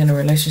ending in a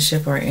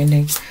relationship or an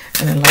ending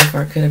in a life,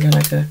 or it could have been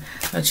like a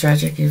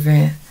tragic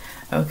event.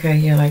 Okay,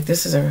 yeah, like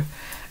this is a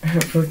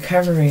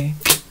recovery.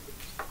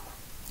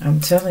 I'm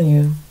telling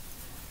you,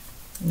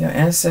 your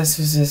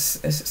ancestors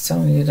is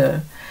telling you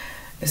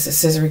it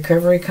says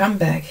recovery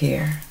comeback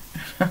here.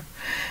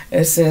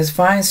 It says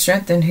find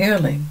strength and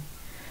healing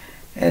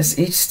as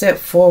each step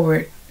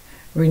forward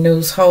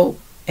renews hope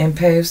and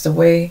paves the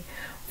way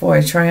for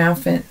a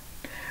triumphant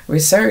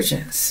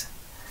resurgence.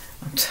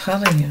 I'm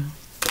telling you,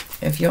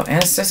 if your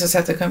ancestors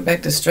have to come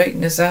back to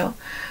straighten this out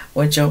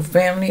with your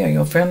family or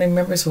your family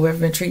members, whoever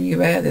been treating you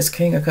bad, this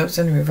King of Cups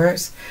in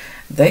reverse,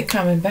 they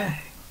coming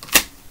back.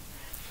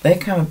 They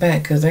coming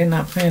back because they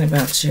not playing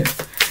about you.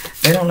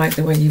 They don't like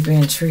the way you're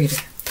being treated.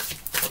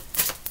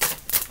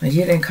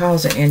 You didn't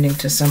cause an ending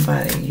to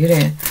somebody. You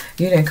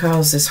didn't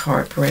cause this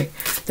heartbreak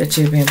that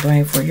you've been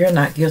blamed for. You're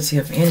not guilty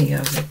of any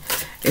of it.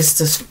 It's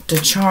the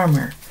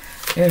charmer.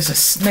 There's a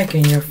snake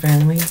in your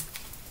family.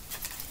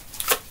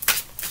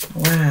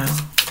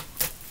 Wow.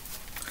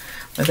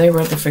 But they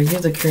rather for you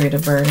to carry the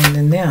burden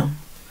than them.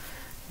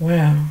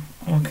 Wow.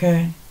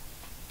 Okay.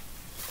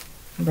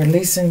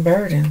 Releasing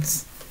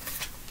burdens.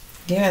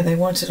 Yeah, they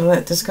want you to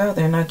let this go.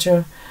 They're not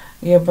your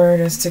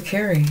burdens to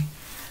carry.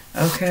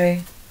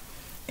 Okay.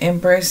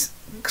 Embrace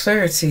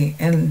clarity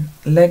and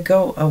let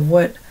go of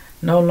what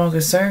no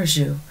longer serves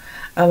you,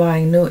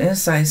 allowing new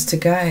insights to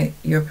guide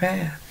your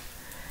path.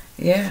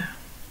 Yeah.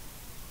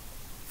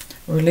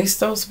 Release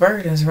those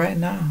burdens right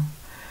now.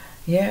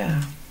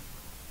 Yeah.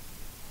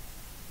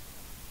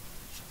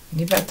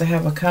 You about to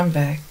have a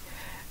comeback.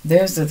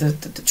 There's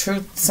the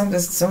truth.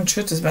 Some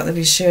truth is about to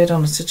be shared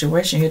on the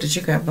situation here that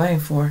you got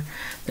blamed for,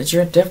 that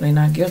you're definitely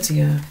not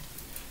guilty of.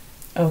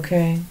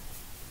 Okay.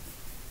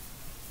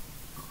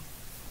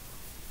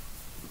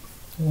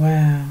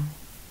 Wow.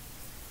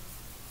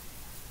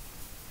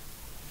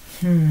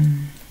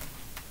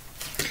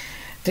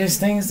 There's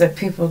things that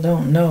people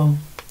don't know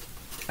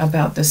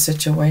about the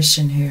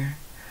situation here.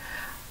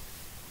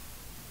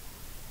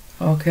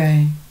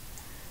 Okay.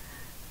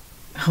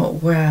 Oh,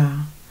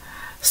 wow.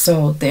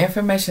 So the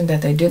information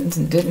that they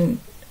didn't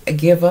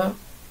give up,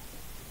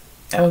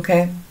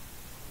 okay,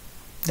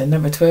 the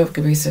number 12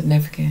 could be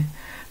significant.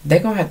 They're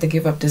going to have to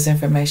give up this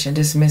information,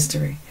 this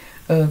mystery,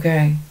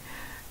 okay,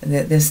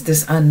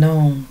 this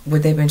unknown,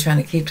 what they've been trying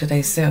to keep to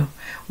themselves,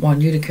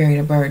 want you to carry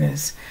the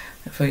burdens,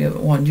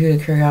 want you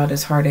to carry all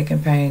this heartache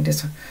and pain,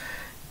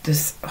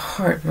 this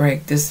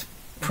heartbreak,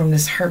 from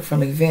this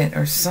hurtful event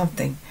or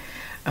something.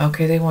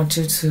 Okay, they want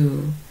you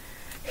to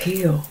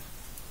heal.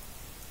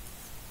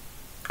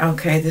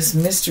 Okay, this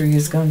mystery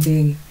is going to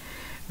be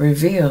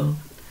revealed.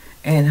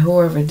 And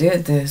whoever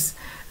did this,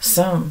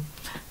 some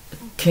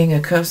King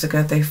of Cups that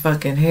got their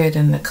fucking head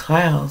in the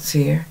clouds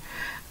here,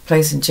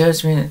 placing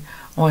judgment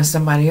on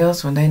somebody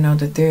else when they know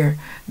that they're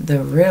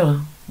the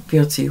real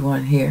guilty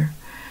one here.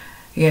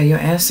 Yeah, your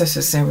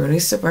ancestors saying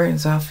release the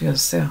burdens off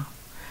yourself.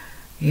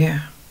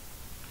 Yeah.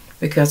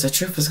 Because the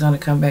truth is going to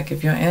come back.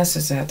 If your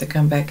ancestors have to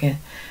come back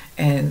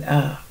and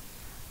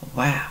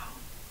wow,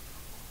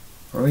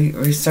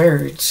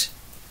 resurge.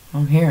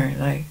 I'm hearing,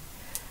 like,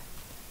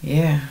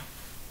 yeah,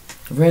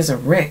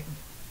 resurrect.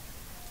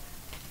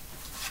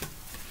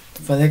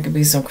 For there could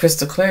be some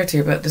crystal clarity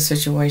about the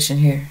situation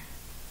here.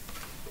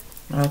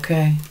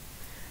 Okay.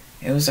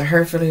 It was a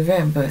hurtful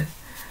event, but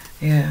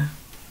yeah,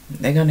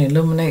 they're going to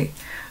illuminate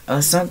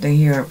something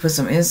here, or put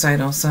some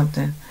insight on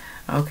something.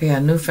 Okay, a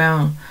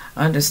newfound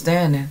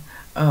understanding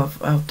of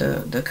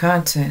the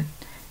content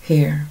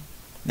here.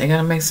 They're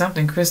going to make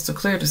something crystal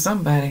clear to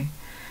somebody.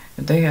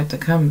 If they have to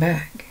come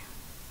back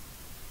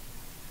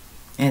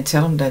and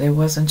tell them that it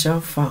wasn't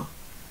your fault.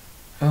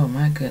 Oh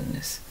my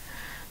goodness.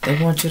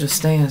 They want you to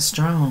stand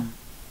strong.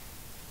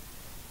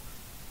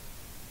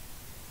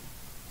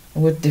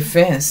 With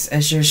defense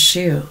as your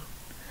shield.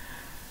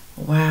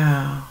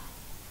 Wow.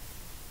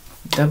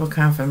 Double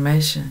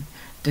confirmation.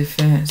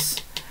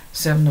 Defense.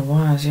 7 of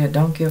Wands. Yeah,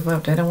 don't give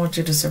up. They don't want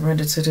you to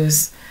surrender to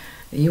this.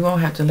 You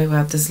won't have to live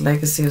out this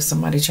legacy of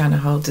somebody trying to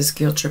hold this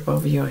guilt trip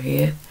over your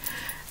head.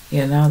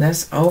 You know,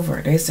 that's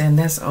over. They saying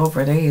that's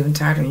over. They even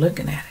tired of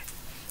looking at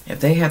it. If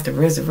they have to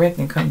resurrect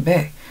and come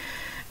back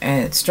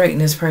and straighten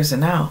this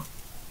person out,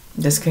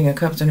 this King of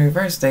Cups in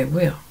reverse, they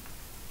will.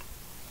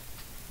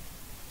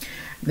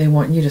 They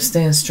want you to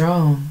stand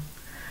strong,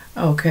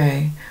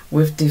 okay,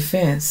 with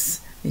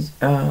defense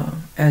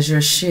as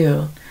your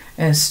shield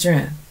and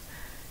strength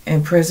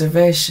and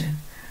preservation,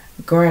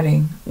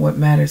 guarding what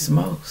matters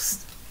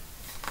most.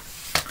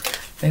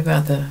 They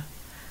about to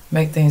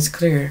make things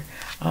clear.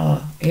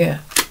 Yeah,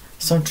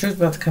 some truth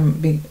about to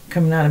be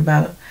coming out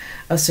about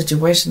a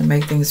situation to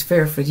make things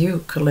fair for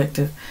you,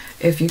 collective,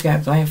 if you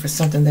got blamed for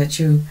something that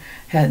you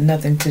had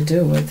nothing to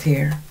do with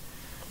here.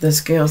 The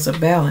scales of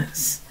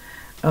balance,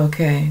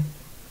 okay.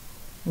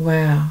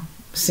 Wow.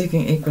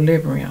 Seeking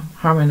equilibrium.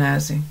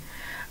 Harmonizing.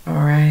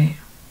 Alright.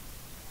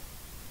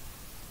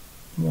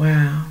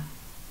 Wow.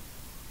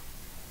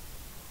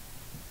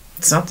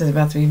 Something's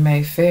about to be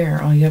made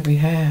fair on your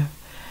behalf.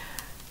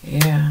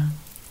 Yeah.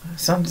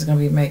 Something's going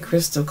to be made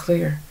crystal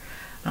clear.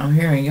 I'm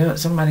hearing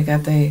somebody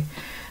got their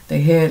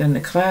head in the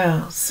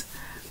clouds.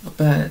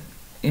 But,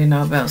 you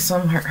know, about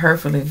some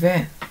hurtful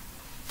event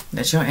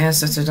that your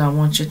ancestors don't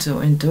want you to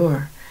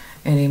endure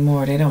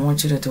anymore. They don't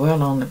want you to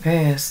dwell on the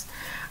past.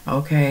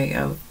 Okay,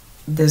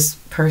 this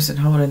person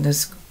holding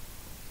this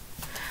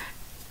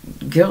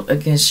guilt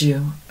against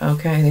you.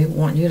 Okay, they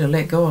want you to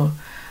let go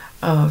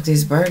of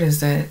these burdens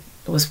that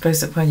was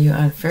placed upon you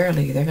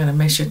unfairly. They're going to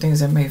make sure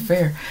things are made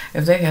fair.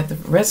 If they have to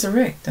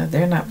resurrect,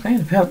 they're not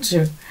playing about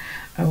you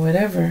or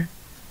whatever.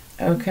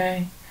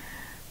 Okay,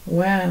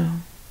 wow.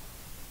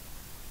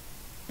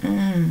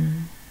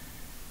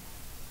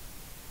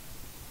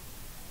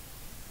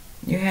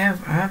 You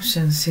have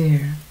options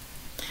here.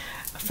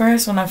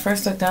 First, when I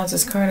first looked down at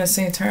this card, I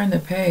seen turn the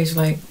page.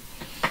 Like,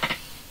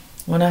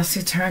 when I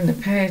see turn the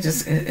page,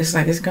 it's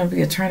like it's going to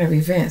be a turn of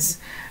events.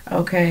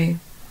 Okay,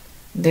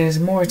 there's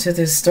more to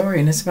this story,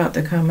 and it's about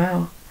to come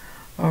out.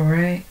 All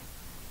right.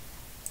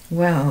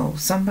 Well,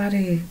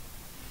 somebody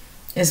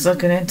is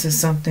looking into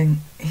something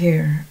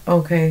here.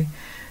 Okay,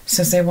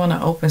 since they want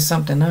to open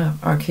something up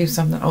or keep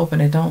something open,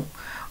 they don't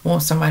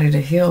want somebody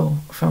to heal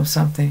from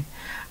something.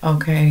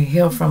 Okay,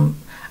 heal from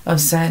a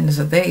sadness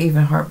that they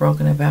even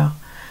heartbroken about.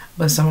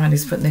 But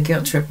somebody's putting a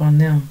guilt trip on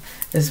them,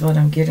 is what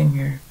I'm getting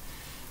here.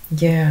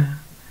 Yeah.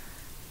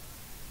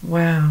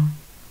 Wow.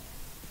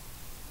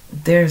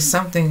 There's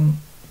something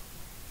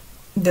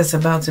that's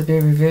about to be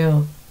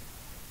revealed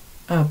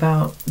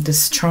about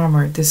this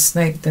charmer, this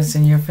snake that's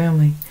in your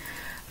family.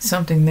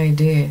 Something they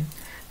did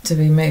to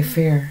be made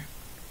fair.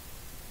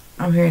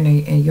 I'm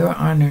hearing in your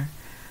honor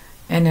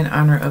and in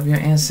honor of your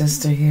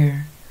ancestor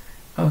here.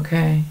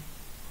 Okay.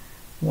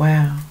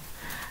 Wow.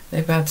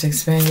 They're about to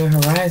expand your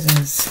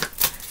horizons.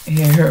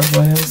 Here,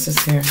 what else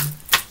is here?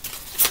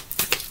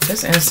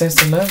 This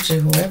ancestor loves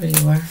you, whoever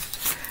you are.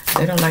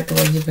 They don't like the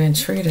way you've been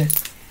treated.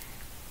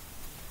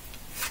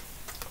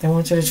 They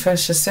want you to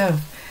trust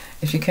yourself.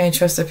 If you can't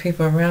trust the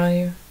people around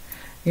you,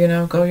 you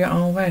know, go your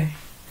own way.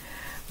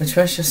 But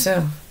trust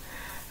yourself.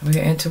 With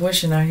your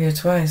intuition out here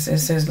twice, it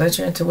says, let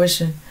your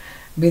intuition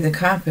be the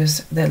compass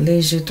that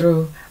leads you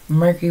through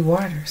murky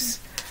waters.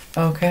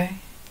 Okay?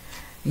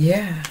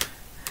 Yeah.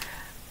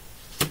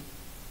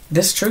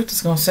 This truth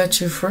is going to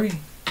set you free.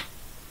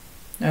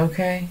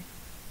 Okay?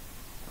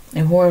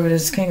 And whoever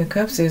this King of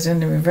Cups is in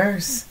the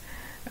reverse,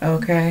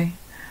 okay?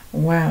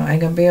 Wow, I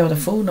ain't going to be able to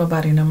fool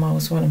nobody no more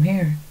is what I'm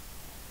hearing.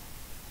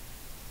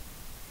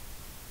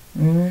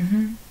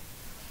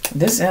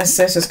 This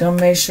ancestor's going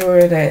to make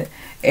sure that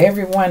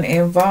everyone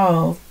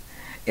involved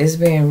is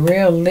being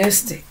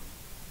realistic.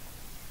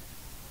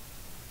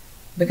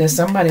 Because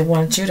somebody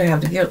wants you to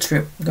have the guilt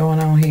trip going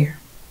on here.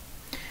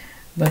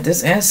 But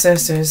this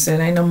ancestor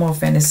said, ain't no more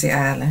fantasy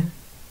island.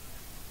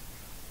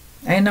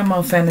 Ain't no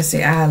more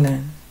fantasy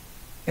island,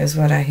 is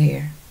what I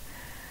hear.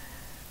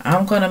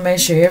 I'm going to make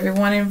sure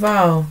everyone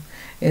involved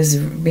is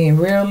being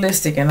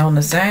realistic and on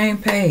the same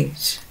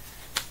page.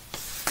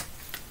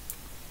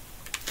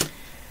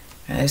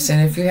 And I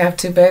said, if you have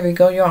to, baby,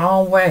 go your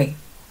own way.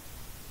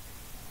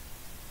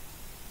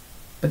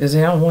 Because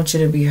they don't want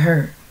you to be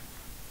hurt.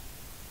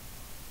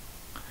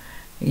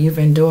 You've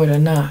endured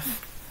enough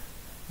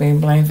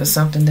being blamed for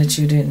something that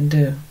you didn't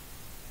do.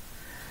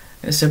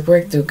 It's a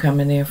breakthrough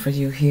coming in for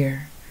you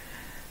here,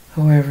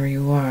 whoever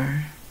you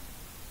are.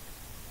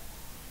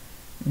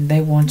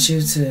 They want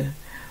you to,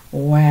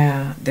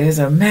 wow, there's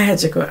a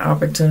magical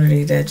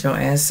opportunity that your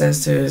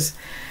ancestors,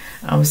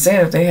 I'm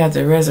saying if they have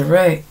to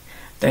resurrect,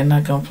 they're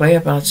not going to play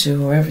about you,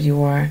 whoever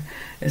you are.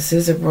 This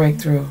is a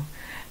breakthrough.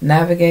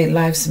 Navigate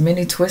life's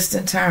many twists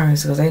and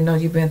turns because they know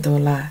you've been through a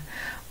lot.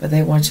 But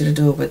they want you to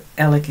do it with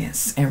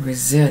elegance and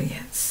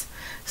resilience.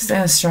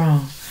 Stand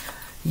strong.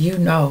 You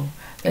know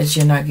that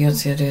you're not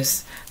guilty of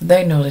this.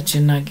 They know that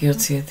you're not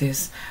guilty of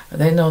this.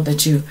 They know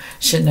that you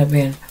shouldn't have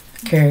been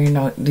carrying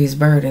these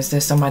burdens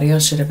that somebody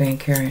else should have been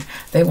carrying.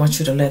 They want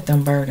you to let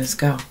them burdens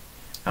go.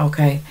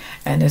 Okay?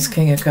 And this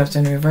King of Cups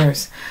in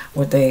reverse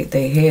with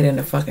they head in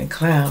the fucking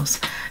clouds.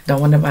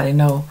 Don't want nobody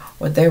know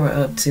what they were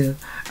up to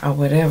or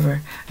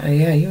whatever.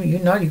 Yeah, you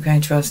know you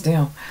can't trust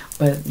them.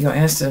 But your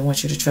ancestors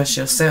want you to trust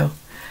yourself.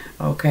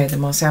 Okay? The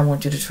Most High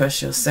want you to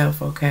trust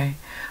yourself. Okay?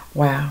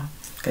 Wow.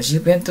 Because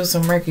you've been through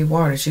some murky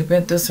waters. You've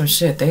been through some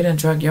shit. They done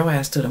drug your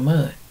ass to the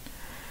mud.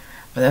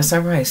 But that's all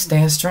right.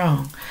 Stand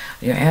strong.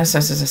 Your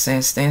ancestors are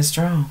saying stand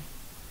strong.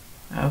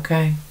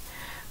 Okay?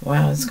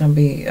 Wow, it's going to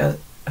be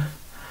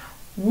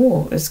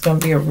it's going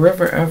to be a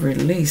river of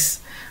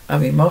release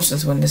of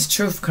emotions when this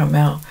truth come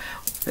out.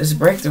 This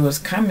breakthrough is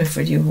coming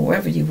for you,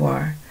 whoever you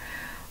are.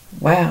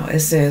 Wow, it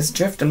says,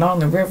 drift along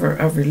the river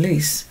of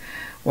release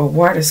where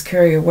waters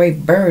carry away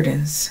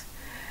burdens,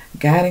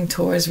 guiding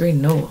towards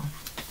renewal.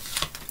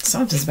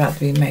 Something's about to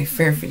be made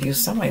fair for you.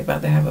 Somebody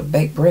about to have a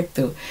big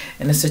breakthrough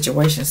in a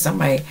situation.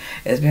 Somebody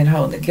has been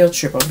holding a guilt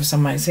trip over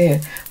somebody's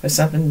head for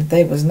something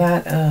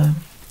that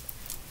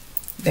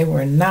they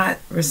were not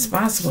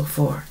responsible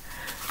for.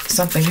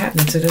 Something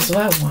happening to this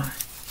loved one.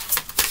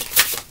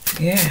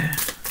 Yeah.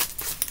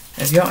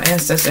 If your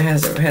ancestor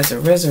has a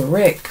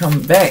resurrect,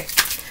 come back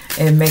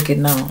and make it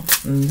known.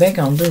 They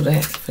gonna do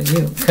that for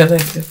you,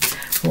 collective,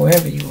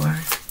 whoever you are.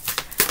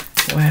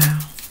 Wow.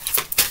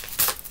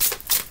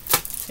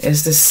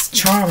 It's this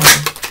charmer,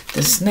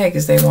 the snake,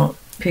 as they want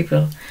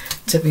people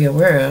to be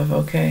aware of,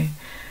 okay?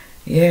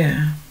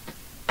 Yeah.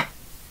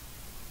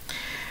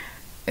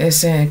 It's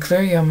saying,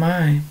 clear your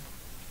mind.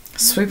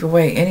 Sweep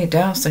away any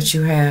doubts that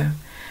you have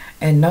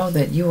and know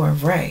that you are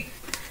right.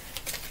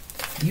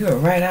 You are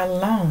right all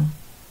along.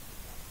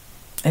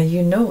 And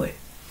you know it.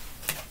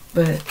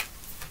 But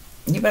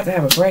you about to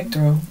have a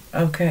breakthrough,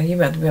 okay? You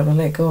about to be able to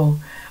let go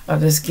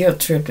of this guilt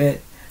trip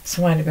that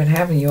somebody been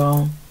having you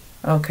on,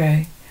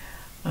 okay?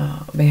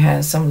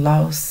 Behind some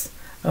loss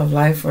of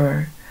life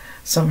or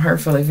some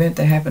hurtful event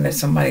that happened that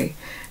somebody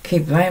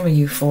keep blaming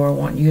you for,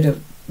 want you to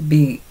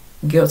be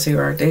guilty,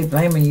 or they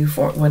blaming you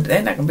for, well,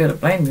 they're not going to be able to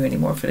blame you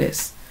anymore for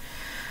this.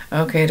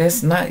 Okay,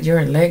 that's not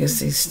your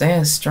legacy.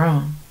 Stand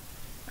strong.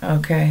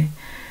 Okay,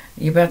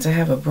 you're about to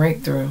have a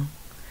breakthrough.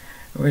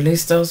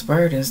 Release those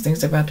burdens.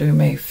 Things are about to be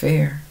made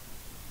fair.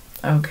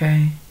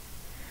 Okay,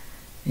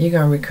 you're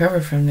going to recover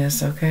from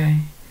this, okay?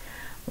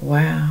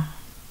 Wow.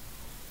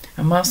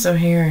 I'm also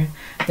hearing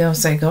they'll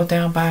say, go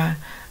down by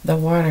the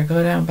water,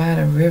 go down by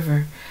the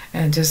river,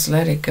 and just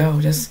let it go.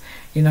 Just,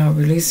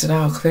 release it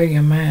all, clear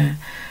your mind.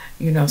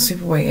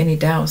 Sweep away any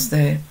doubts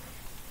that,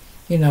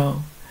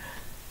 that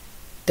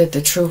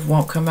the truth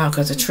won't come out,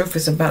 because the truth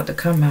is about to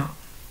come out.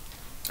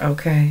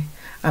 Okay?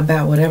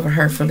 About whatever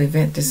hurtful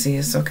event this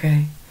is,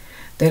 okay?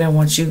 They don't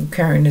want you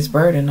carrying this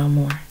burden no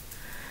more.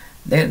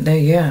 They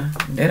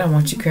don't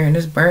want you carrying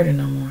this burden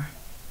no more.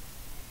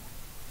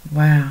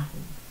 Wow.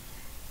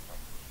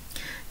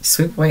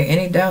 Sweep away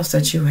any doubts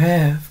that you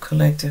have,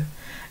 collective,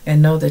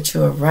 and know that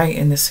you are right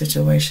in this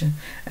situation.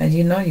 And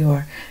you know you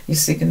are. You're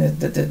seeking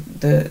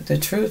the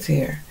truth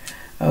here.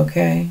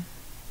 Okay?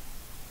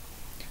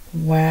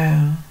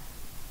 Wow.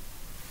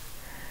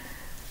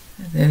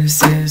 Then it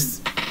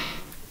says,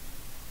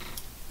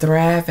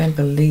 thrive and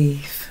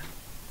believe.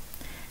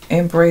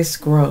 Embrace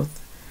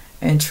growth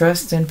and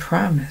trust and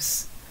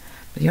promise.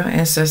 But your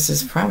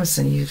ancestors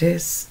promising you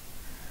this.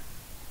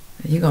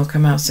 You're going to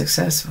come out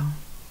successful.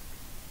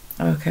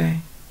 Okay.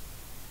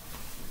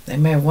 They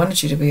may have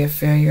wanted you to be a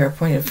failure or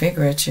pointed a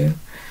finger at you,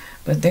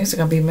 but things are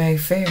going to be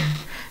made fair.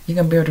 You're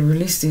going to be able to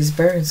release these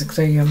burdens and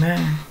clear your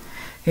mind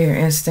here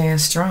and stand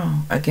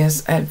strong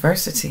against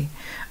adversity.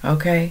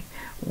 Okay?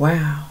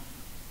 Wow.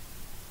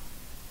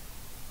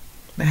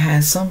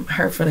 Behind some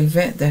hurtful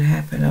event that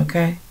happened,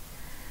 okay?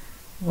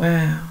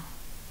 Wow.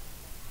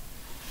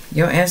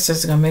 Your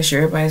ancestors are going to make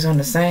sure everybody's on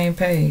the same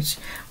page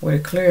with a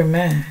clear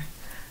mind.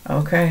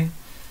 Okay?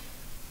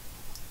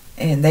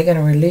 And they're going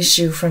to release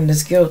you from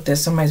this guilt that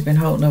somebody's been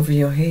holding over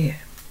your head.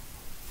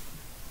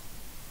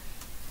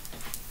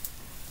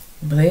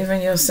 Believe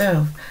in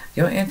yourself.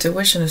 Your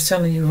intuition is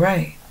telling you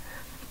right.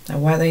 Now,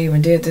 why they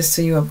even did this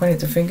to you or pointed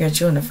the finger at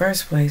you in the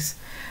first place.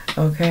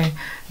 Okay?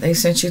 They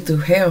sent you through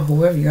hell,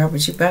 whoever you are,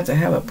 but you're about to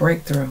have a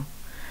breakthrough.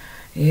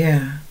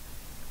 Yeah.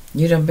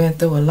 You done been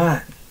through a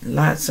lot.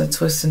 Lots of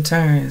twists and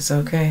turns,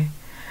 okay?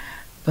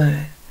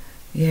 But,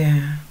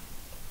 yeah.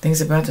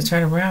 Things about to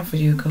turn around for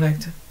you,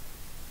 collective.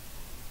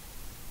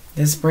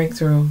 This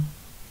breakthrough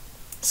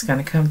It's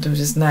going to come through,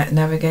 just not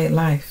navigate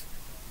life.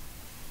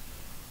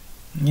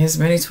 There's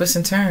many twists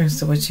and turns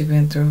to what you've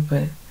been through,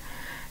 but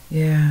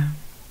yeah,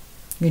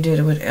 you did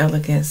it with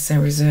elegance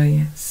and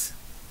resilience.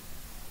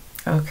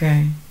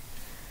 Okay.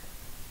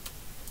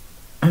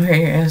 I'm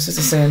hearing your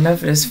ancestors say,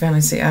 enough of this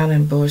fantasy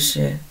island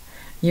bullshit.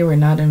 You were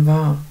not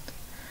involved.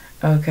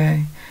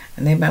 Okay?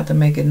 And they about to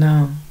make it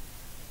known,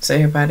 so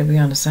everybody be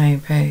on the same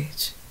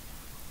page.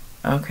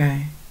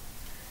 Okay?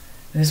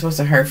 This was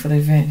a hurtful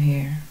event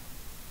here.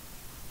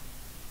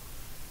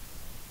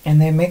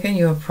 And they're making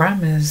you a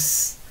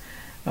promise.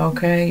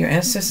 Okay? Your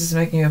ancestors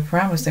making you a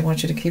promise. They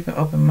want you to keep an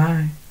open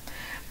mind.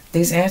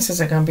 These answers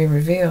are going to be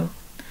revealed.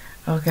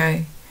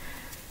 Okay?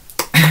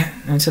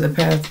 Into the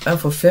path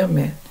of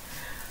fulfillment.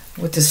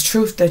 With this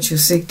truth that you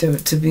seek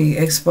to be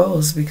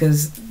exposed,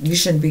 because you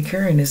shouldn't be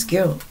carrying this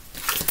guilt.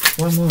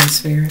 One more,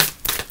 Spirit.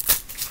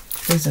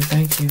 Please and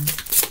thank you.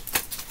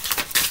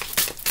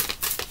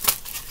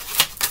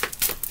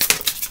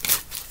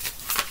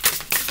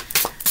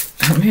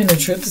 I'm hearing the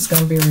truth is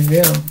going to be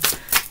revealed.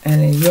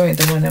 And you ain't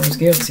the one that was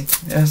guilty.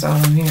 That's all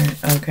I'm hearing.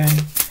 Okay?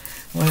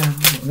 Wow.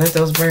 Let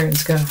those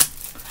burdens go.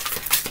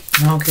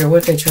 I don't care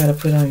what they try to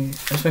put on you.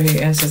 That's what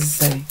your ancestors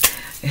say.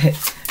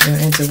 Your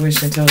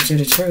intuition told you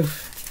the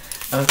truth.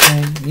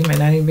 Okay, you may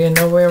not even be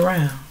nowhere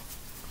around.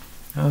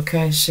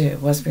 Okay,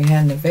 shit, what's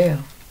behind the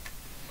veil?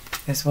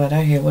 That's what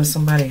I hear. What's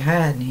somebody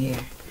hiding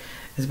here?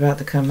 It's about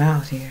to come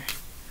out here.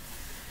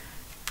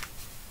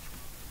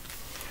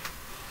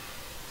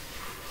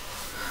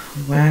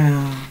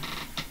 Wow.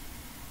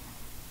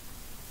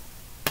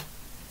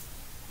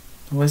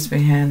 What's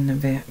behind the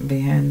veil?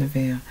 Behind the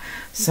veil.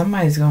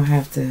 Somebody's gonna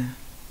have to.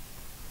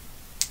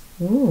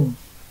 Ooh.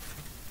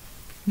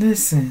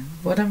 Listen,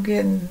 what I'm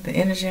getting, the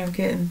energy I'm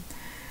getting.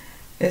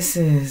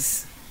 That's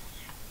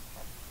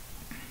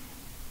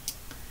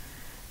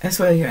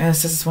where your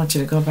ancestors want you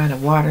to go by the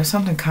water.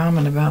 Something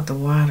common about the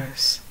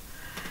waters.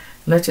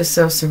 Let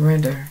yourself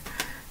surrender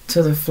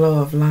to the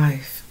flow of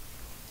life.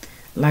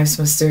 Life's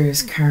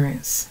mysterious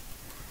currents.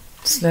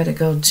 Just let it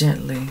go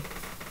gently.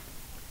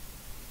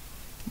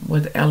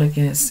 With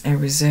elegance and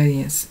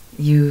resilience,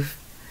 you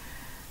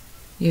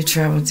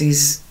traveled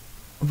these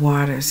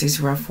waters,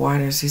 these rough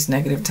waters, these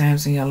negative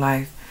times in your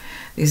life,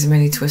 these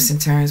many twists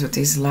and turns with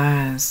these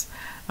lies.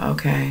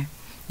 Okay,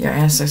 your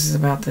ancestors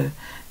about to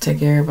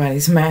take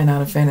everybody's mind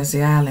out of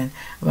Fantasy Island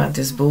about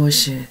this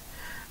bullshit,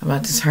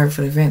 about this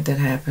hurtful event that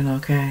happened.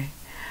 Okay,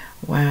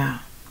 wow,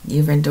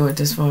 you've endured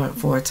this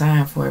for a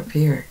time, for a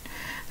period.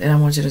 They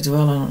don't want you to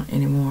dwell on it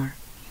anymore.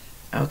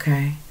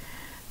 Okay,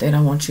 they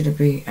don't want you to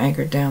be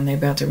anchored down. They're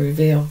about to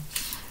reveal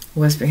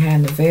what's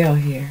behind the veil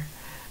here.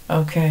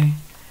 Okay,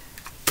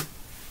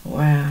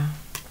 wow,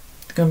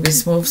 it's gonna be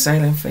smooth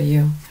sailing for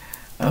you.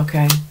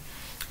 Okay,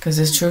 because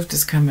this truth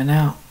is coming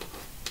out.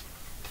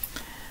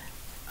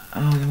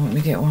 Oh, let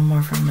me get one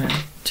more from the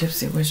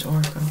Gypsy Witch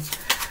Oracle.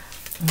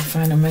 Let me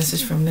find a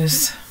message from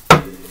this.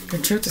 The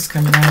truth is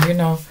coming out. You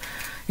know,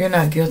 you're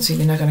not guilty.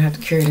 You're not going to have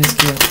to carry this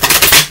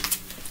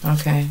guilt.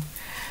 Okay.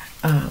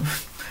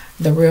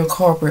 The real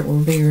culprit will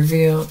be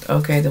revealed.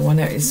 Okay, the one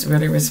that is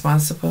really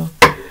responsible.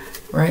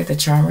 Right? The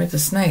charmer, the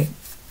snake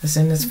that's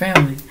in this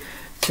family.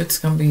 The truth is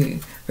going to be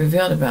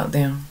revealed about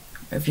them.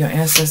 If your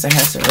ancestor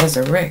has to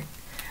resurrect,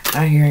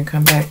 I hear, and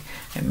come back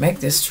and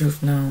make this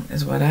truth known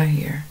is what I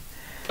hear.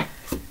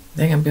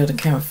 They ain't gonna be able to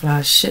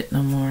camouflage shit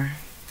no more.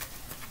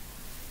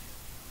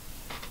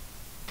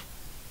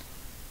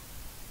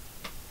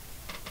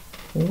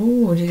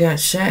 Ooh, you got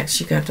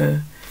shacks. You got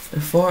the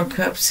 4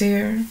 cups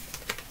here.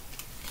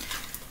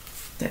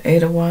 The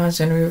 8 of Wands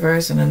in the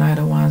reverse and the Knight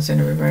of Wands in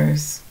the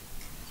reverse.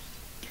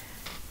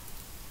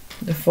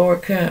 The 4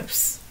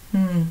 cups.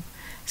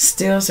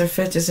 Steals or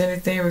fetches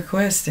anything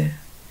requested,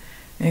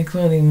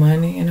 including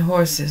money and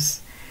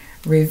horses.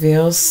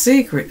 Reveals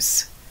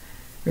secrets.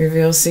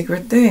 Reveal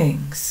secret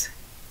things.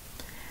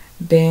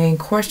 Being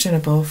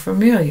questionable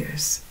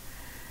familiars.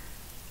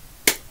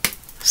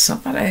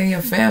 Somebody in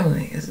your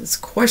family is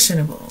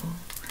questionable.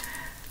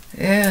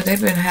 Yeah, they've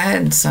been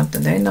hiding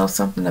something. They know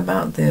something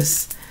about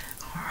this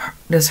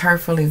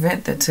hurtful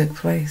event that took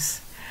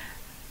place.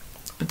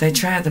 But they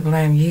tried to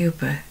blame you,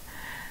 but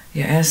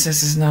your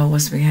ancestors know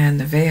what's behind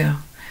the veil.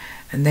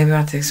 And they're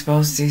about to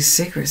expose these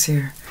secrets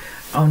here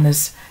on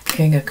this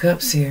King of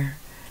Cups here.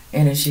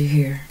 Energy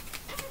here.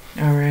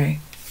 Alright.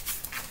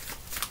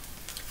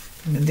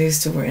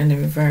 These 2 were in the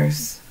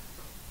reverse.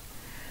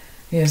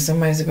 Yeah,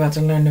 somebody's about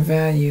to learn the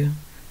value.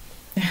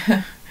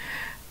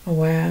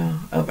 Wow.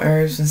 Of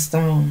herbs and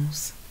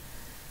stones.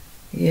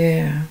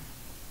 Yeah.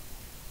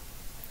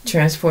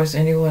 Transports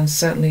anyone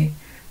suddenly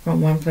from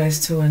one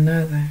place to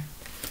another.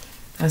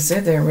 I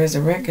said they'll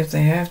resurrect if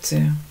they have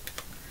to.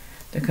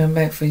 To come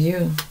back for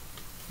you.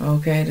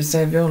 Okay, to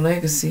save your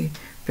legacy.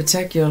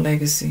 Protect your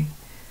legacy.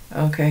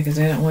 Okay, because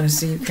they don't want to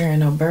see you carrying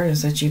no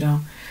burdens that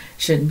you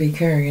shouldn't be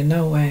carrying.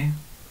 No way.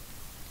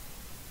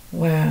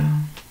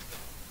 Wow.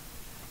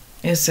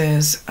 It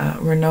says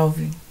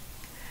Renovi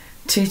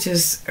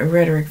teaches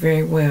rhetoric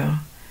very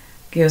well,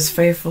 gives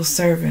faithful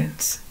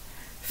servants,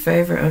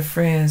 favor of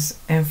friends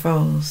and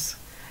foes,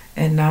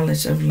 and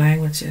knowledge of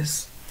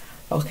languages.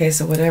 Okay,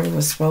 so whatever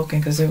was spoken,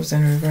 because it was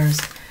in reverse,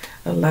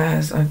 the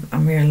lies,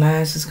 I'm hearing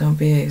lies is going to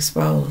be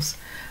exposed.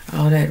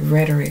 All that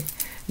rhetoric,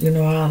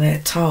 all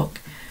that talk,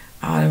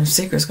 all them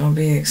secrets going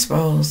to be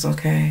exposed,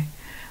 okay?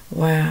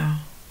 Wow.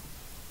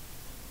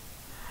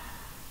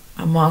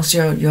 Amongst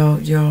your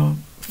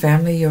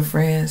family, your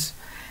friends,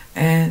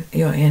 and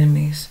your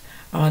enemies.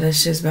 All that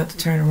shit's about to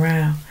turn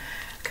around.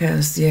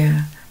 Because,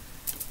 yeah,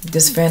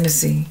 this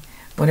fantasy,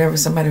 whatever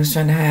somebody was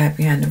trying to hide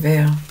behind the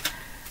veil,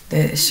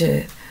 that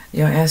shit,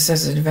 your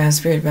ancestors, divine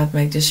spirit, about to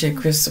make this shit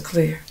crystal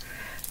clear.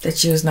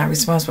 That you is not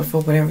responsible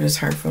for whatever this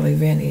hurtful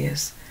event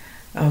is.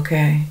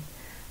 Okay?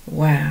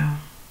 Wow.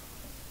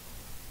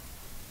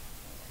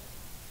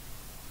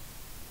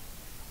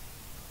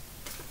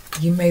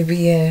 You may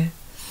be in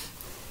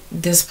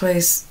this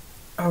place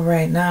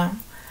right now,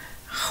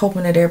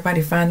 hoping that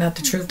everybody find out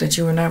the truth that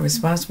you are not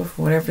responsible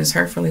for whatever this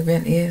hurtful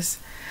event is.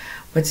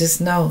 But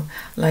just know,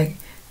 like,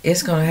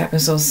 it's gonna happen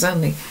so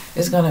suddenly.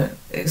 It's gonna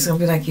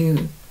be like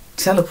you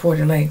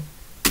teleported, like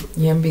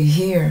you're gonna be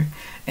here,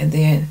 and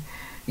then,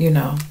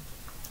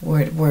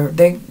 where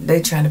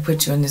they trying to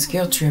put you on this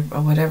guilt trip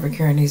or whatever,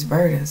 carrying these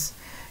burdens,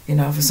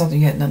 for something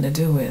you had nothing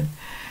to do with,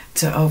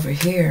 to over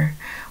here,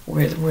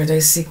 where they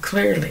see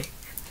clearly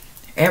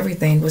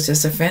everything was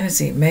just a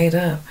fantasy made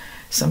up.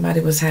 Somebody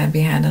was hiding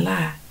behind a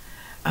lie.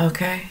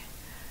 Okay?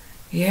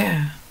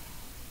 Yeah.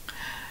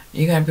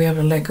 You got to be able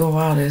to let go of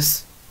all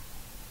this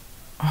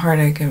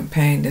heartache and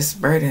pain, this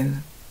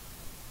burdens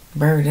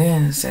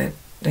that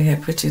they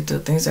had put you through.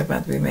 Things are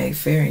about to be made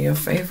fair in your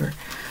favor,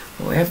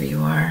 whoever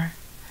you are.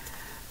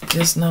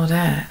 Just know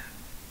that.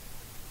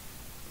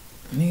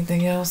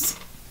 Anything else?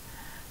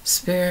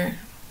 Spirit?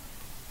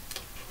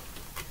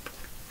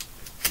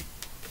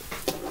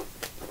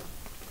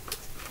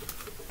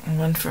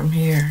 One from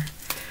here.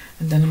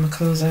 And then I'm going to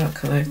close out,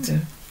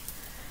 collective.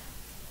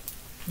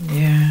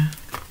 Yeah.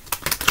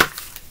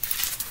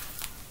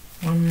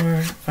 One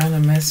more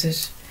final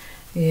message.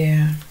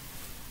 Yeah.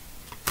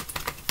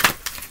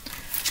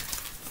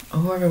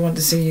 Whoever wants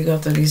to see you go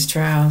through these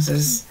trials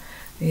is,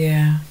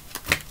 yeah,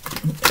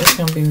 it's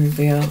going to be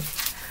revealed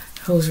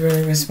who's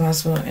really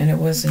responsible, and it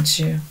wasn't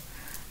you.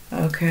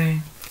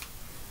 Okay.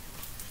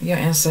 Your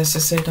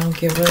ancestors say don't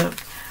give up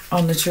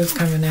on the truth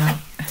coming out.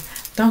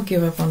 Don't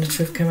give up on the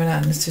truth coming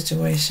out in the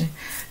situation.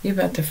 You're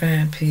about to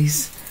find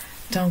peace.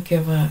 Don't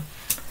give up.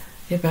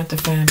 You're about to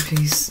find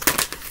peace.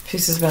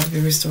 Peace is about to be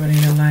restored in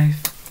your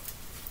life.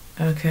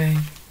 Okay.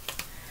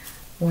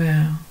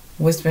 Wow.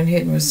 What's been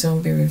hidden will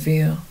soon be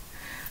revealed.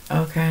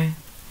 Okay.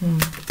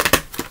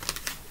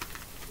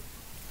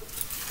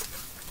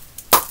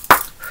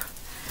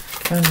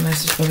 Final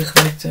message for the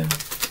collective.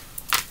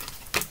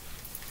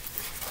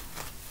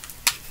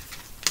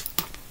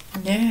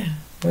 Yeah.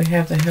 We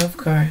have the health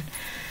card.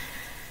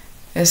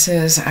 It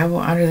says, I will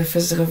honor the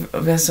physical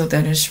vessel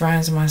that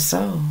enshrines my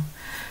soul.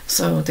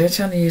 So they're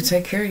telling you,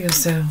 take care of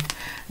yourself.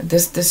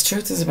 This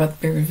truth is about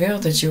to be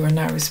revealed, that you are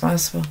not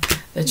responsible,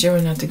 that you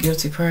are not the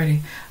guilty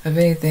party of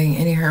anything,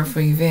 any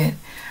hurtful event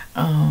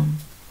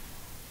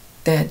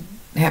that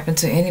happened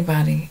to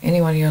anybody, any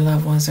one of your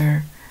loved ones,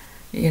 or,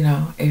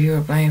 if you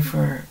were blamed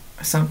for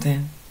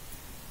something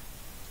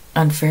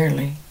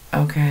unfairly.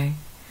 Okay.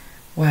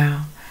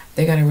 Wow.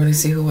 They're going to really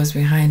see who was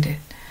behind it.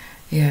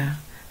 Yeah.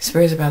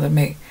 Spirit's about to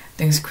make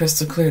things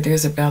crystal clear.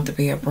 There's about to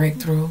be a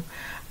breakthrough.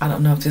 I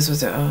don't know if this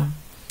was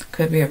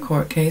could be a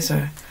court case,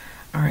 or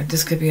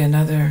this could be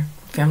another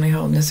family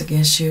holding this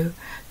against you,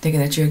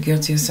 thinking that you're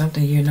guilty of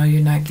something. You're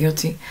not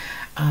guilty.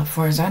 As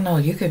far as I know,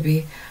 you could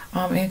be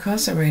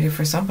incarcerated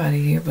for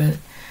somebody here, but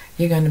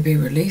you're going to be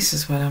released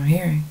is what I'm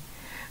hearing.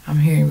 I'm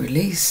hearing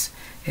release.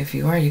 If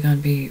you are, you're going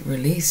to be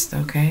released,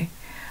 okay?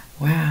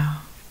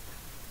 Wow.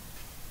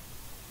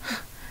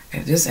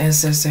 If this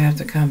ancestor have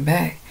to come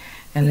back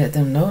and let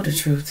them know the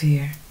truth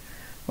here,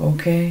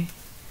 okay?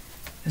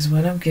 Is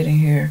what I'm getting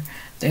here.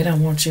 They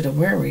don't want you to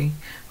worry,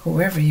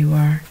 whoever you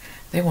are.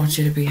 They want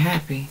you to be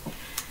happy.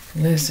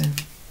 Listen,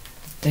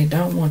 they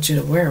don't want you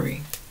to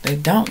worry. They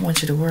don't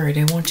want you to worry.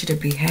 They want you to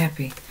be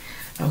happy.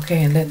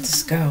 Okay, and let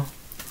this go.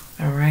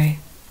 All right?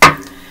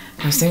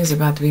 Because things are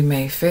about to be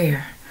made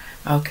fair.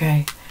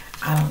 Okay?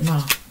 I don't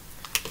know.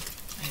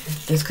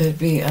 This could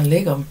be a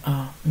legal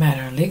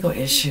matter, a legal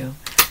issue.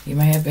 You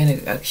may have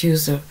been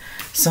accused of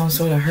some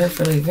sort of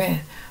hurtful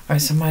event or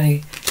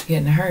somebody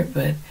getting hurt,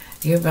 but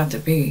you're about to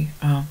be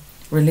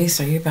released,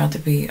 or you're about to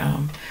be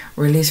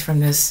released from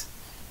this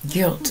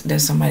guilt that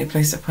somebody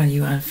placed upon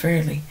you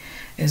unfairly,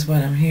 is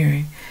what I'm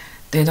hearing.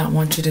 They don't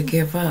want you to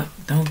give up.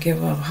 Don't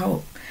give up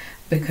hope.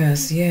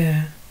 Because,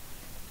 yeah,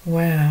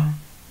 wow.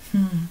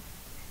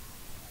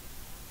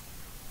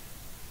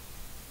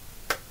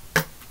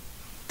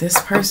 This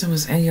person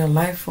was in your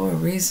life for a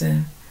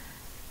reason.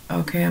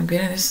 Okay, I'm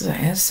getting this is an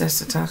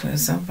ancestor talking to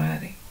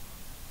somebody.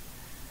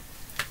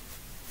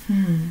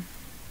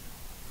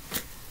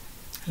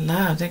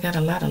 Love. They got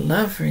a lot of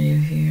love for you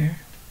here.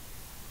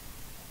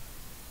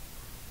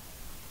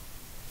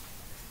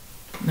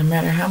 No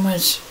matter how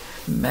much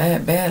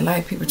bad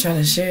light people try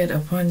to shed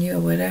upon you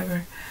or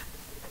whatever,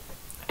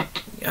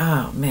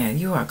 Oh man,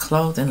 you are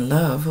clothed in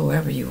love,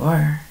 whoever you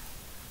are.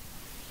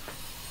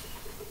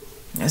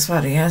 That's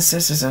why the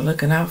ancestors are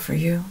looking out for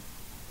you.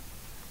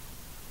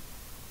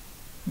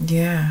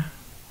 Yeah.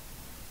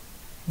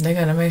 They're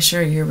going to make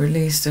sure you're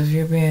released if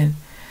you're being,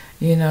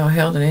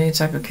 held in any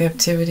type of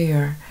captivity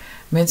or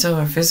mental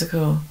or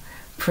physical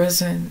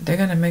prison. They're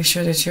going to make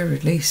sure that you're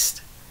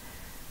released.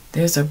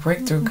 There's a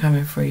breakthrough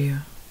coming for you.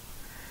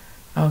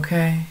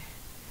 Okay?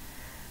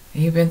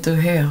 You've been through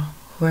hell,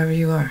 whoever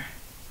you are.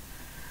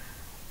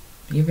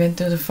 You've been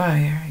through the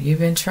fire. You've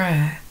been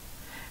tried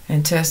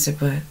and tested,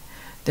 but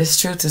this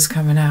truth is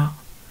coming out.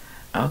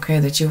 Okay,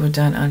 that you were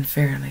done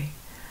unfairly.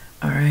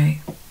 Alright?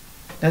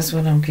 That's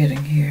what I'm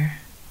getting here.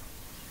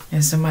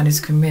 And somebody's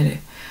committed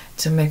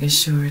to making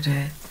sure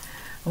that,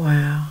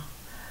 wow,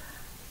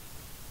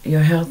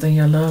 your health and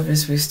your love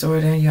is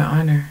restored and your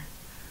honor.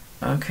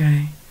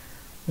 Okay?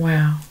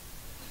 Wow.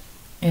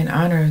 In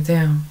honor of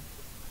them,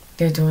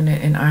 they're doing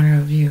it in honor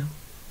of you.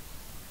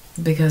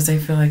 Because they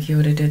feel like you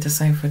would have did the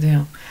same for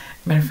them.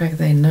 Matter of fact,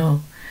 they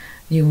know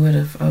you would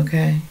have,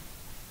 okay?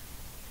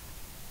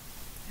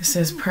 It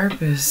says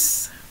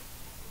purpose.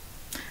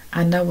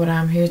 I know what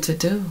I'm here to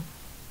do.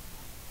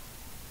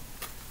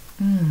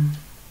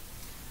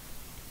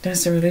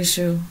 That's to release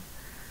you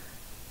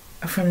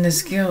from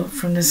this guilt,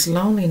 from this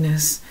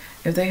loneliness.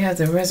 If they have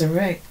to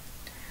resurrect,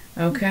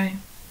 okay?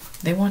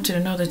 They want you to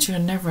know that you're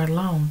never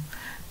alone.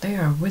 They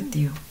are with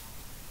you.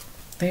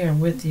 They are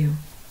with you.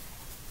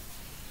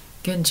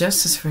 Getting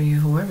justice for you,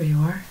 whoever you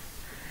are.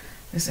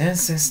 This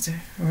ancestor,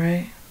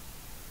 right?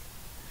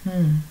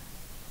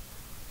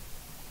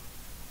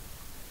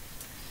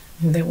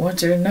 They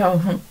want you to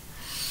know,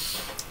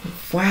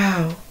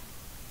 wow,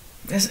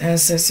 this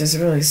ancestor is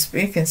really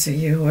speaking to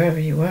you, whoever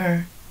you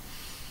are.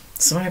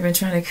 Somebody been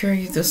trying to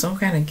carry you through some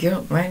kind of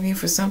guilt, blame you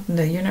for something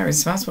that you're not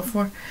responsible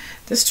for.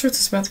 This truth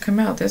is about to come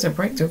out. There's a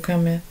breakthrough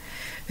coming.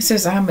 It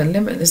says, I'm a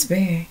limitless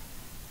being.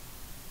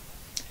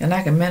 And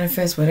I can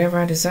manifest whatever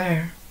I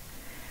desire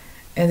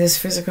in this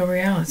physical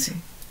reality.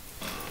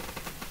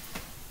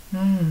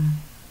 I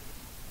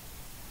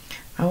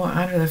will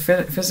honor the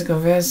physical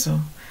vessel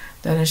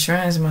that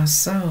enshrines my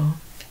soul.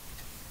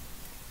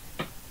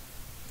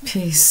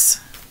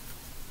 Peace.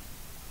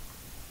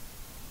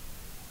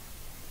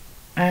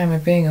 I am a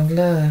being of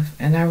love,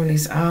 and I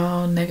release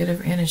all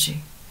negative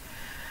energy.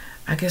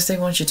 I guess they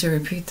want you to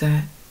repeat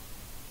that.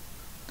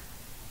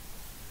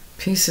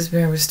 Peace is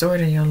being restored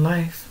in your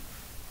life.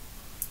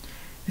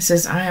 It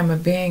says, I am a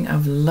being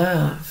of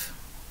love,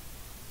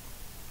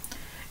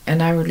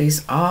 and I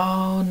release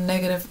all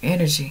negative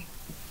energy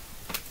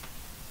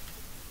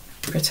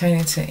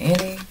pertaining to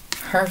any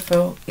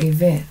hurtful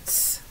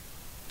events.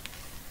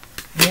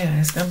 Yeah,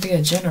 it's going to be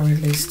a general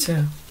release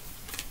too.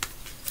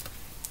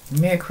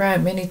 You may have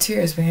cried many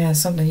tears behind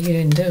something you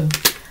didn't do,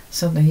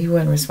 something you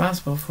wasn't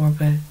responsible for,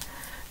 but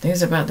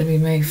things about to be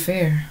made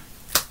fair.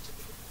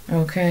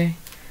 Okay?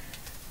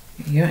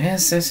 Your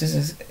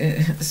ancestors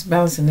is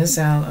balancing this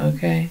out,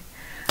 okay?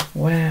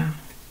 Wow.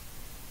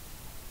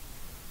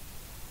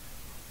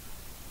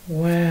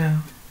 Wow.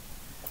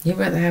 You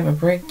better have a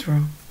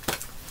breakthrough.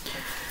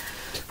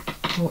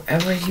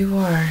 Whoever you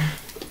are,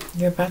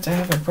 you're about to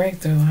have a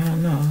breakthrough. I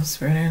don't know.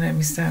 Spirit ain't let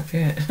me stop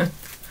yet.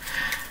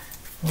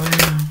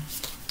 Wow.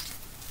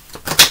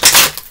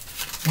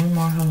 One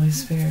more, Holy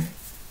Spirit.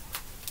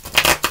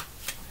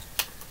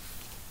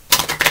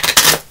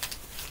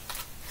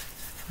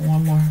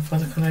 One more for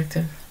the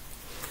collective.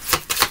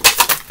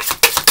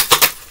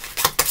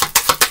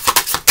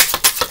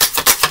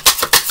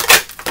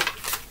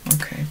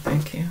 Okay,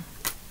 thank you.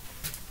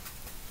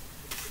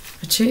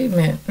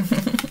 Achievement.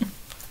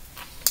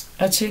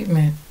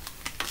 Achievement.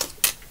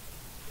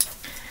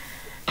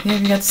 Yeah,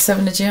 you got the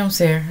 7 of gems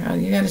here.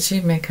 You got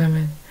achievement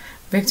coming.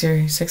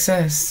 Victory,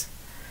 success.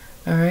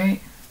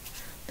 Alright?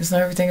 Just know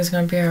everything is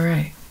going to be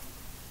alright.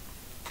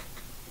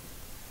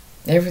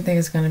 Everything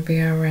is going to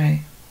be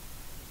alright.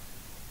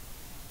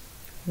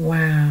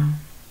 Wow.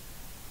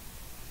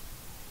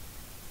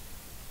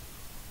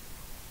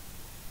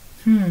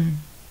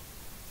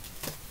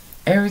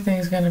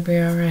 Everything's going to be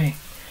alright.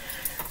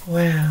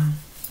 Wow.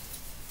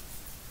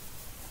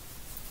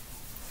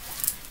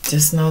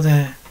 Just know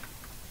that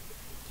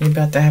you're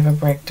about to have a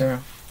breakthrough.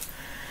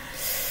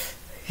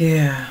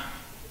 Yeah.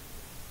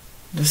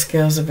 The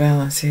scales of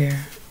balance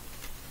here.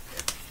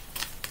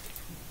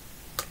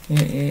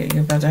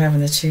 You're about to have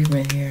an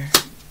achievement here.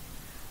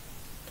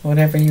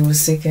 Whatever you were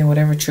seeking,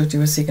 whatever truth you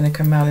were seeking to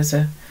come out,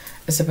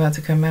 it's about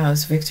to come out.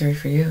 It's victory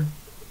for you.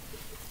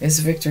 It's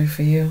victory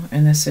for you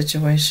in this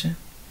situation.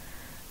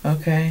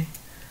 Okay?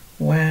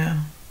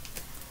 Wow.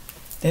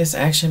 There's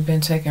action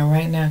being taken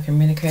right now.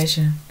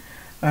 Communication.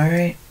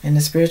 Alright? In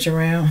the spiritual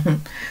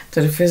realm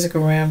to the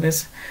physical realm,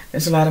 there's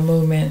a lot of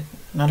movement.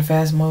 A lot of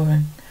fast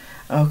moving.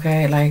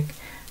 Okay? Like,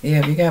 yeah,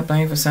 if you got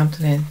blamed for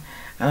something and,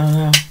 I don't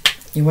know,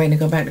 you're waiting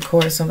to go back to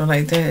court or something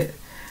like that,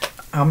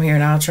 I'm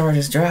hearing all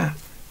charges drop.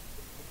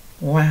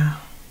 Wow.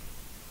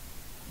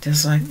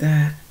 Just like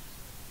that.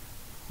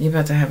 You're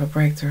about to have a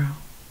breakthrough.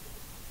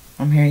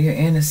 I'm hearing you're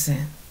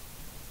innocent.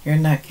 You're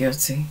not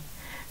guilty.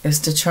 It's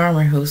the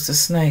charmer who's the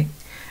snake.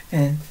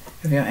 And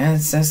if your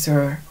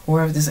ancestor or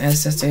whoever this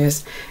ancestor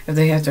is, if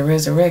they have to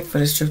resurrect for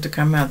this truth to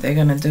come out, they're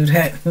going to do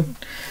that.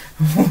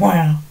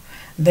 Wow.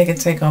 They can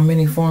take on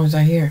many forms,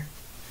 I hear.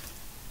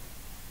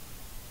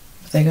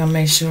 They're going to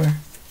make sure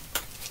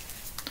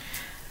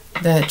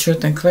that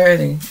truth and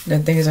clarity,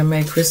 that things are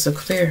made crystal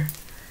clear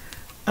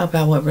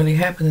about what really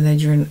happened, and that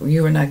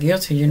you are not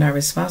guilty, you're not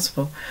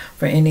responsible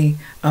for any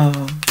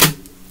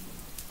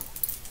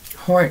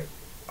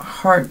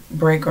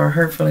heartbreak or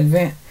hurtful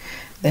event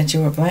that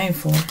you were blamed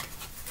for.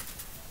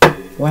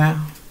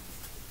 Wow.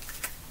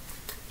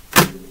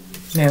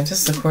 Yeah, if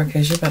this is a court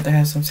case, you're about to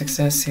have some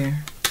success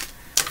here.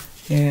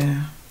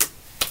 Yeah.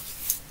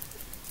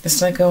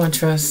 Just let go and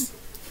trust.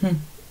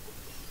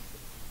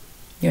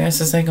 Your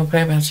ancestors ain't gonna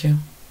play about you.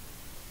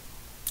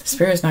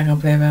 Spirit's not gonna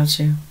play about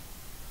you.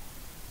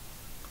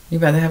 You're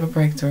about to have a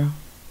breakthrough.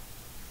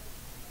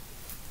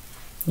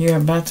 You're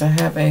about to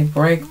have a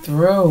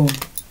breakthrough.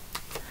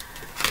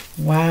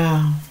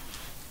 Wow.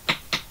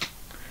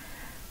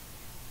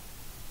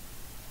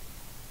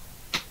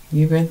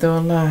 You've been through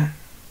a lot.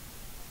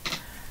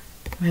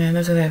 Man,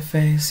 look at that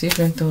face. You've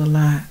been through a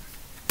lot.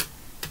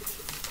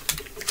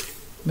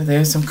 But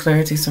there's some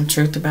clarity, some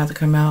truth about to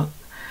come out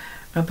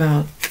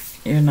about,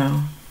 you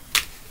know,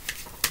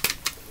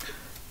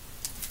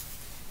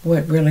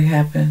 what really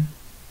happened.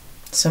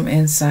 Some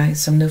insight,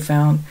 some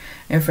newfound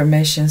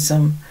information,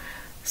 some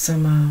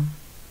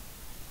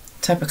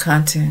type of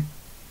content.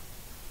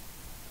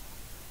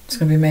 It's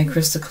going to be made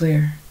crystal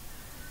clear.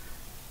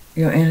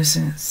 Your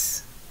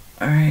innocence.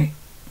 All right.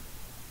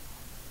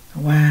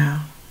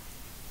 Wow.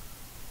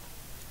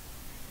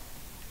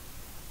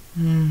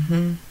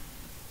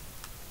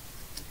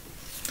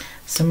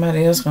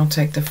 Somebody else going to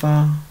take the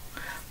fall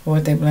for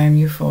what they blame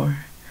you for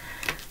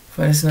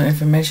this new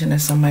information that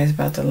somebody's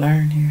about to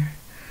learn here.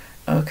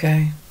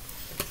 Okay.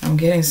 I'm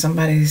getting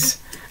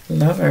somebody's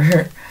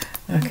lover.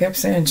 I kept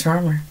saying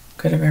charmer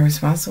could have been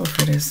responsible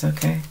for this.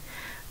 Okay.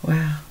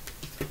 Wow.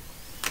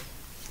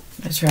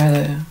 I try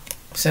to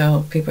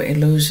sell people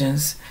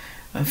illusions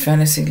of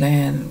fantasy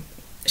land,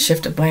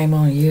 shift the blame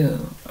on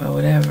you or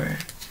whatever.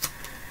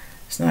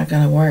 It's not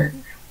going to work.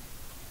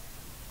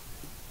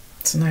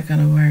 It's not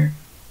going to work.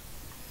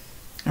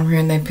 I'm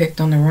hearing they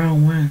picked on the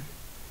wrong one.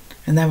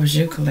 And that was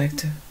you,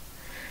 collective.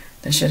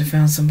 They should have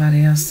found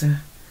somebody else to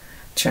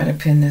try to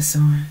pin this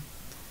on.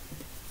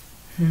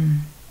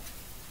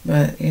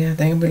 But yeah,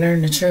 they're going to be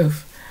learning the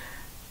truth.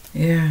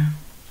 Yeah.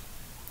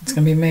 It's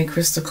going to be made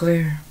crystal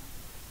clear.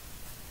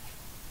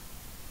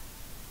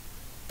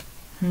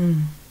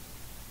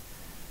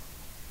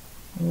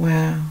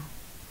 Wow.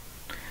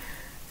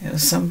 It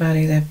was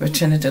somebody that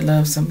pretended to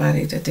love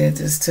somebody that did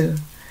this to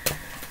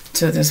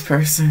this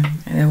person,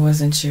 and it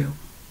wasn't you,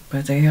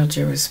 but they held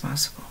you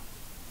responsible.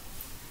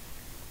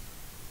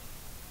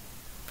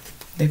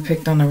 They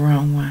picked on the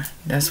wrong one.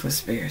 That's what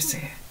Spirit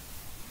said.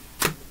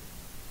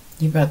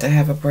 You're about to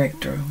have a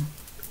breakthrough.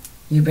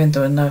 You've been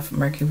through enough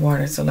murky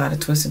waters, a lot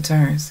of twists and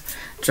turns,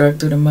 drugged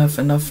through the mud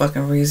for no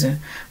fucking reason,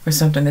 for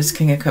something this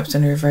King of Cups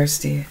in reverse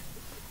did.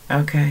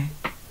 Okay.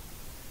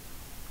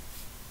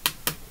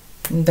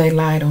 They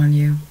lied on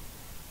you.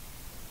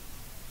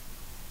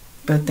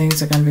 But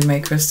things are going to be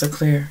made crystal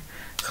clear.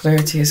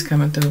 Clarity is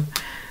coming through.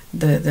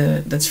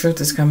 The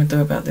truth is coming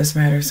through about this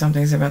matter.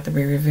 Something's about to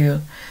be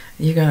revealed.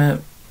 You're going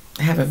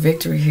to have a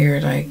victory here.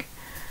 Like,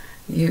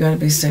 you're going to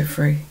be set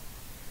free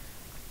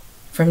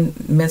from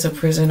mental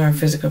prison or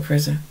physical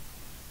prison.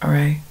 All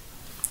right.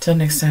 Till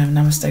next time.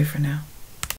 Namaste for now.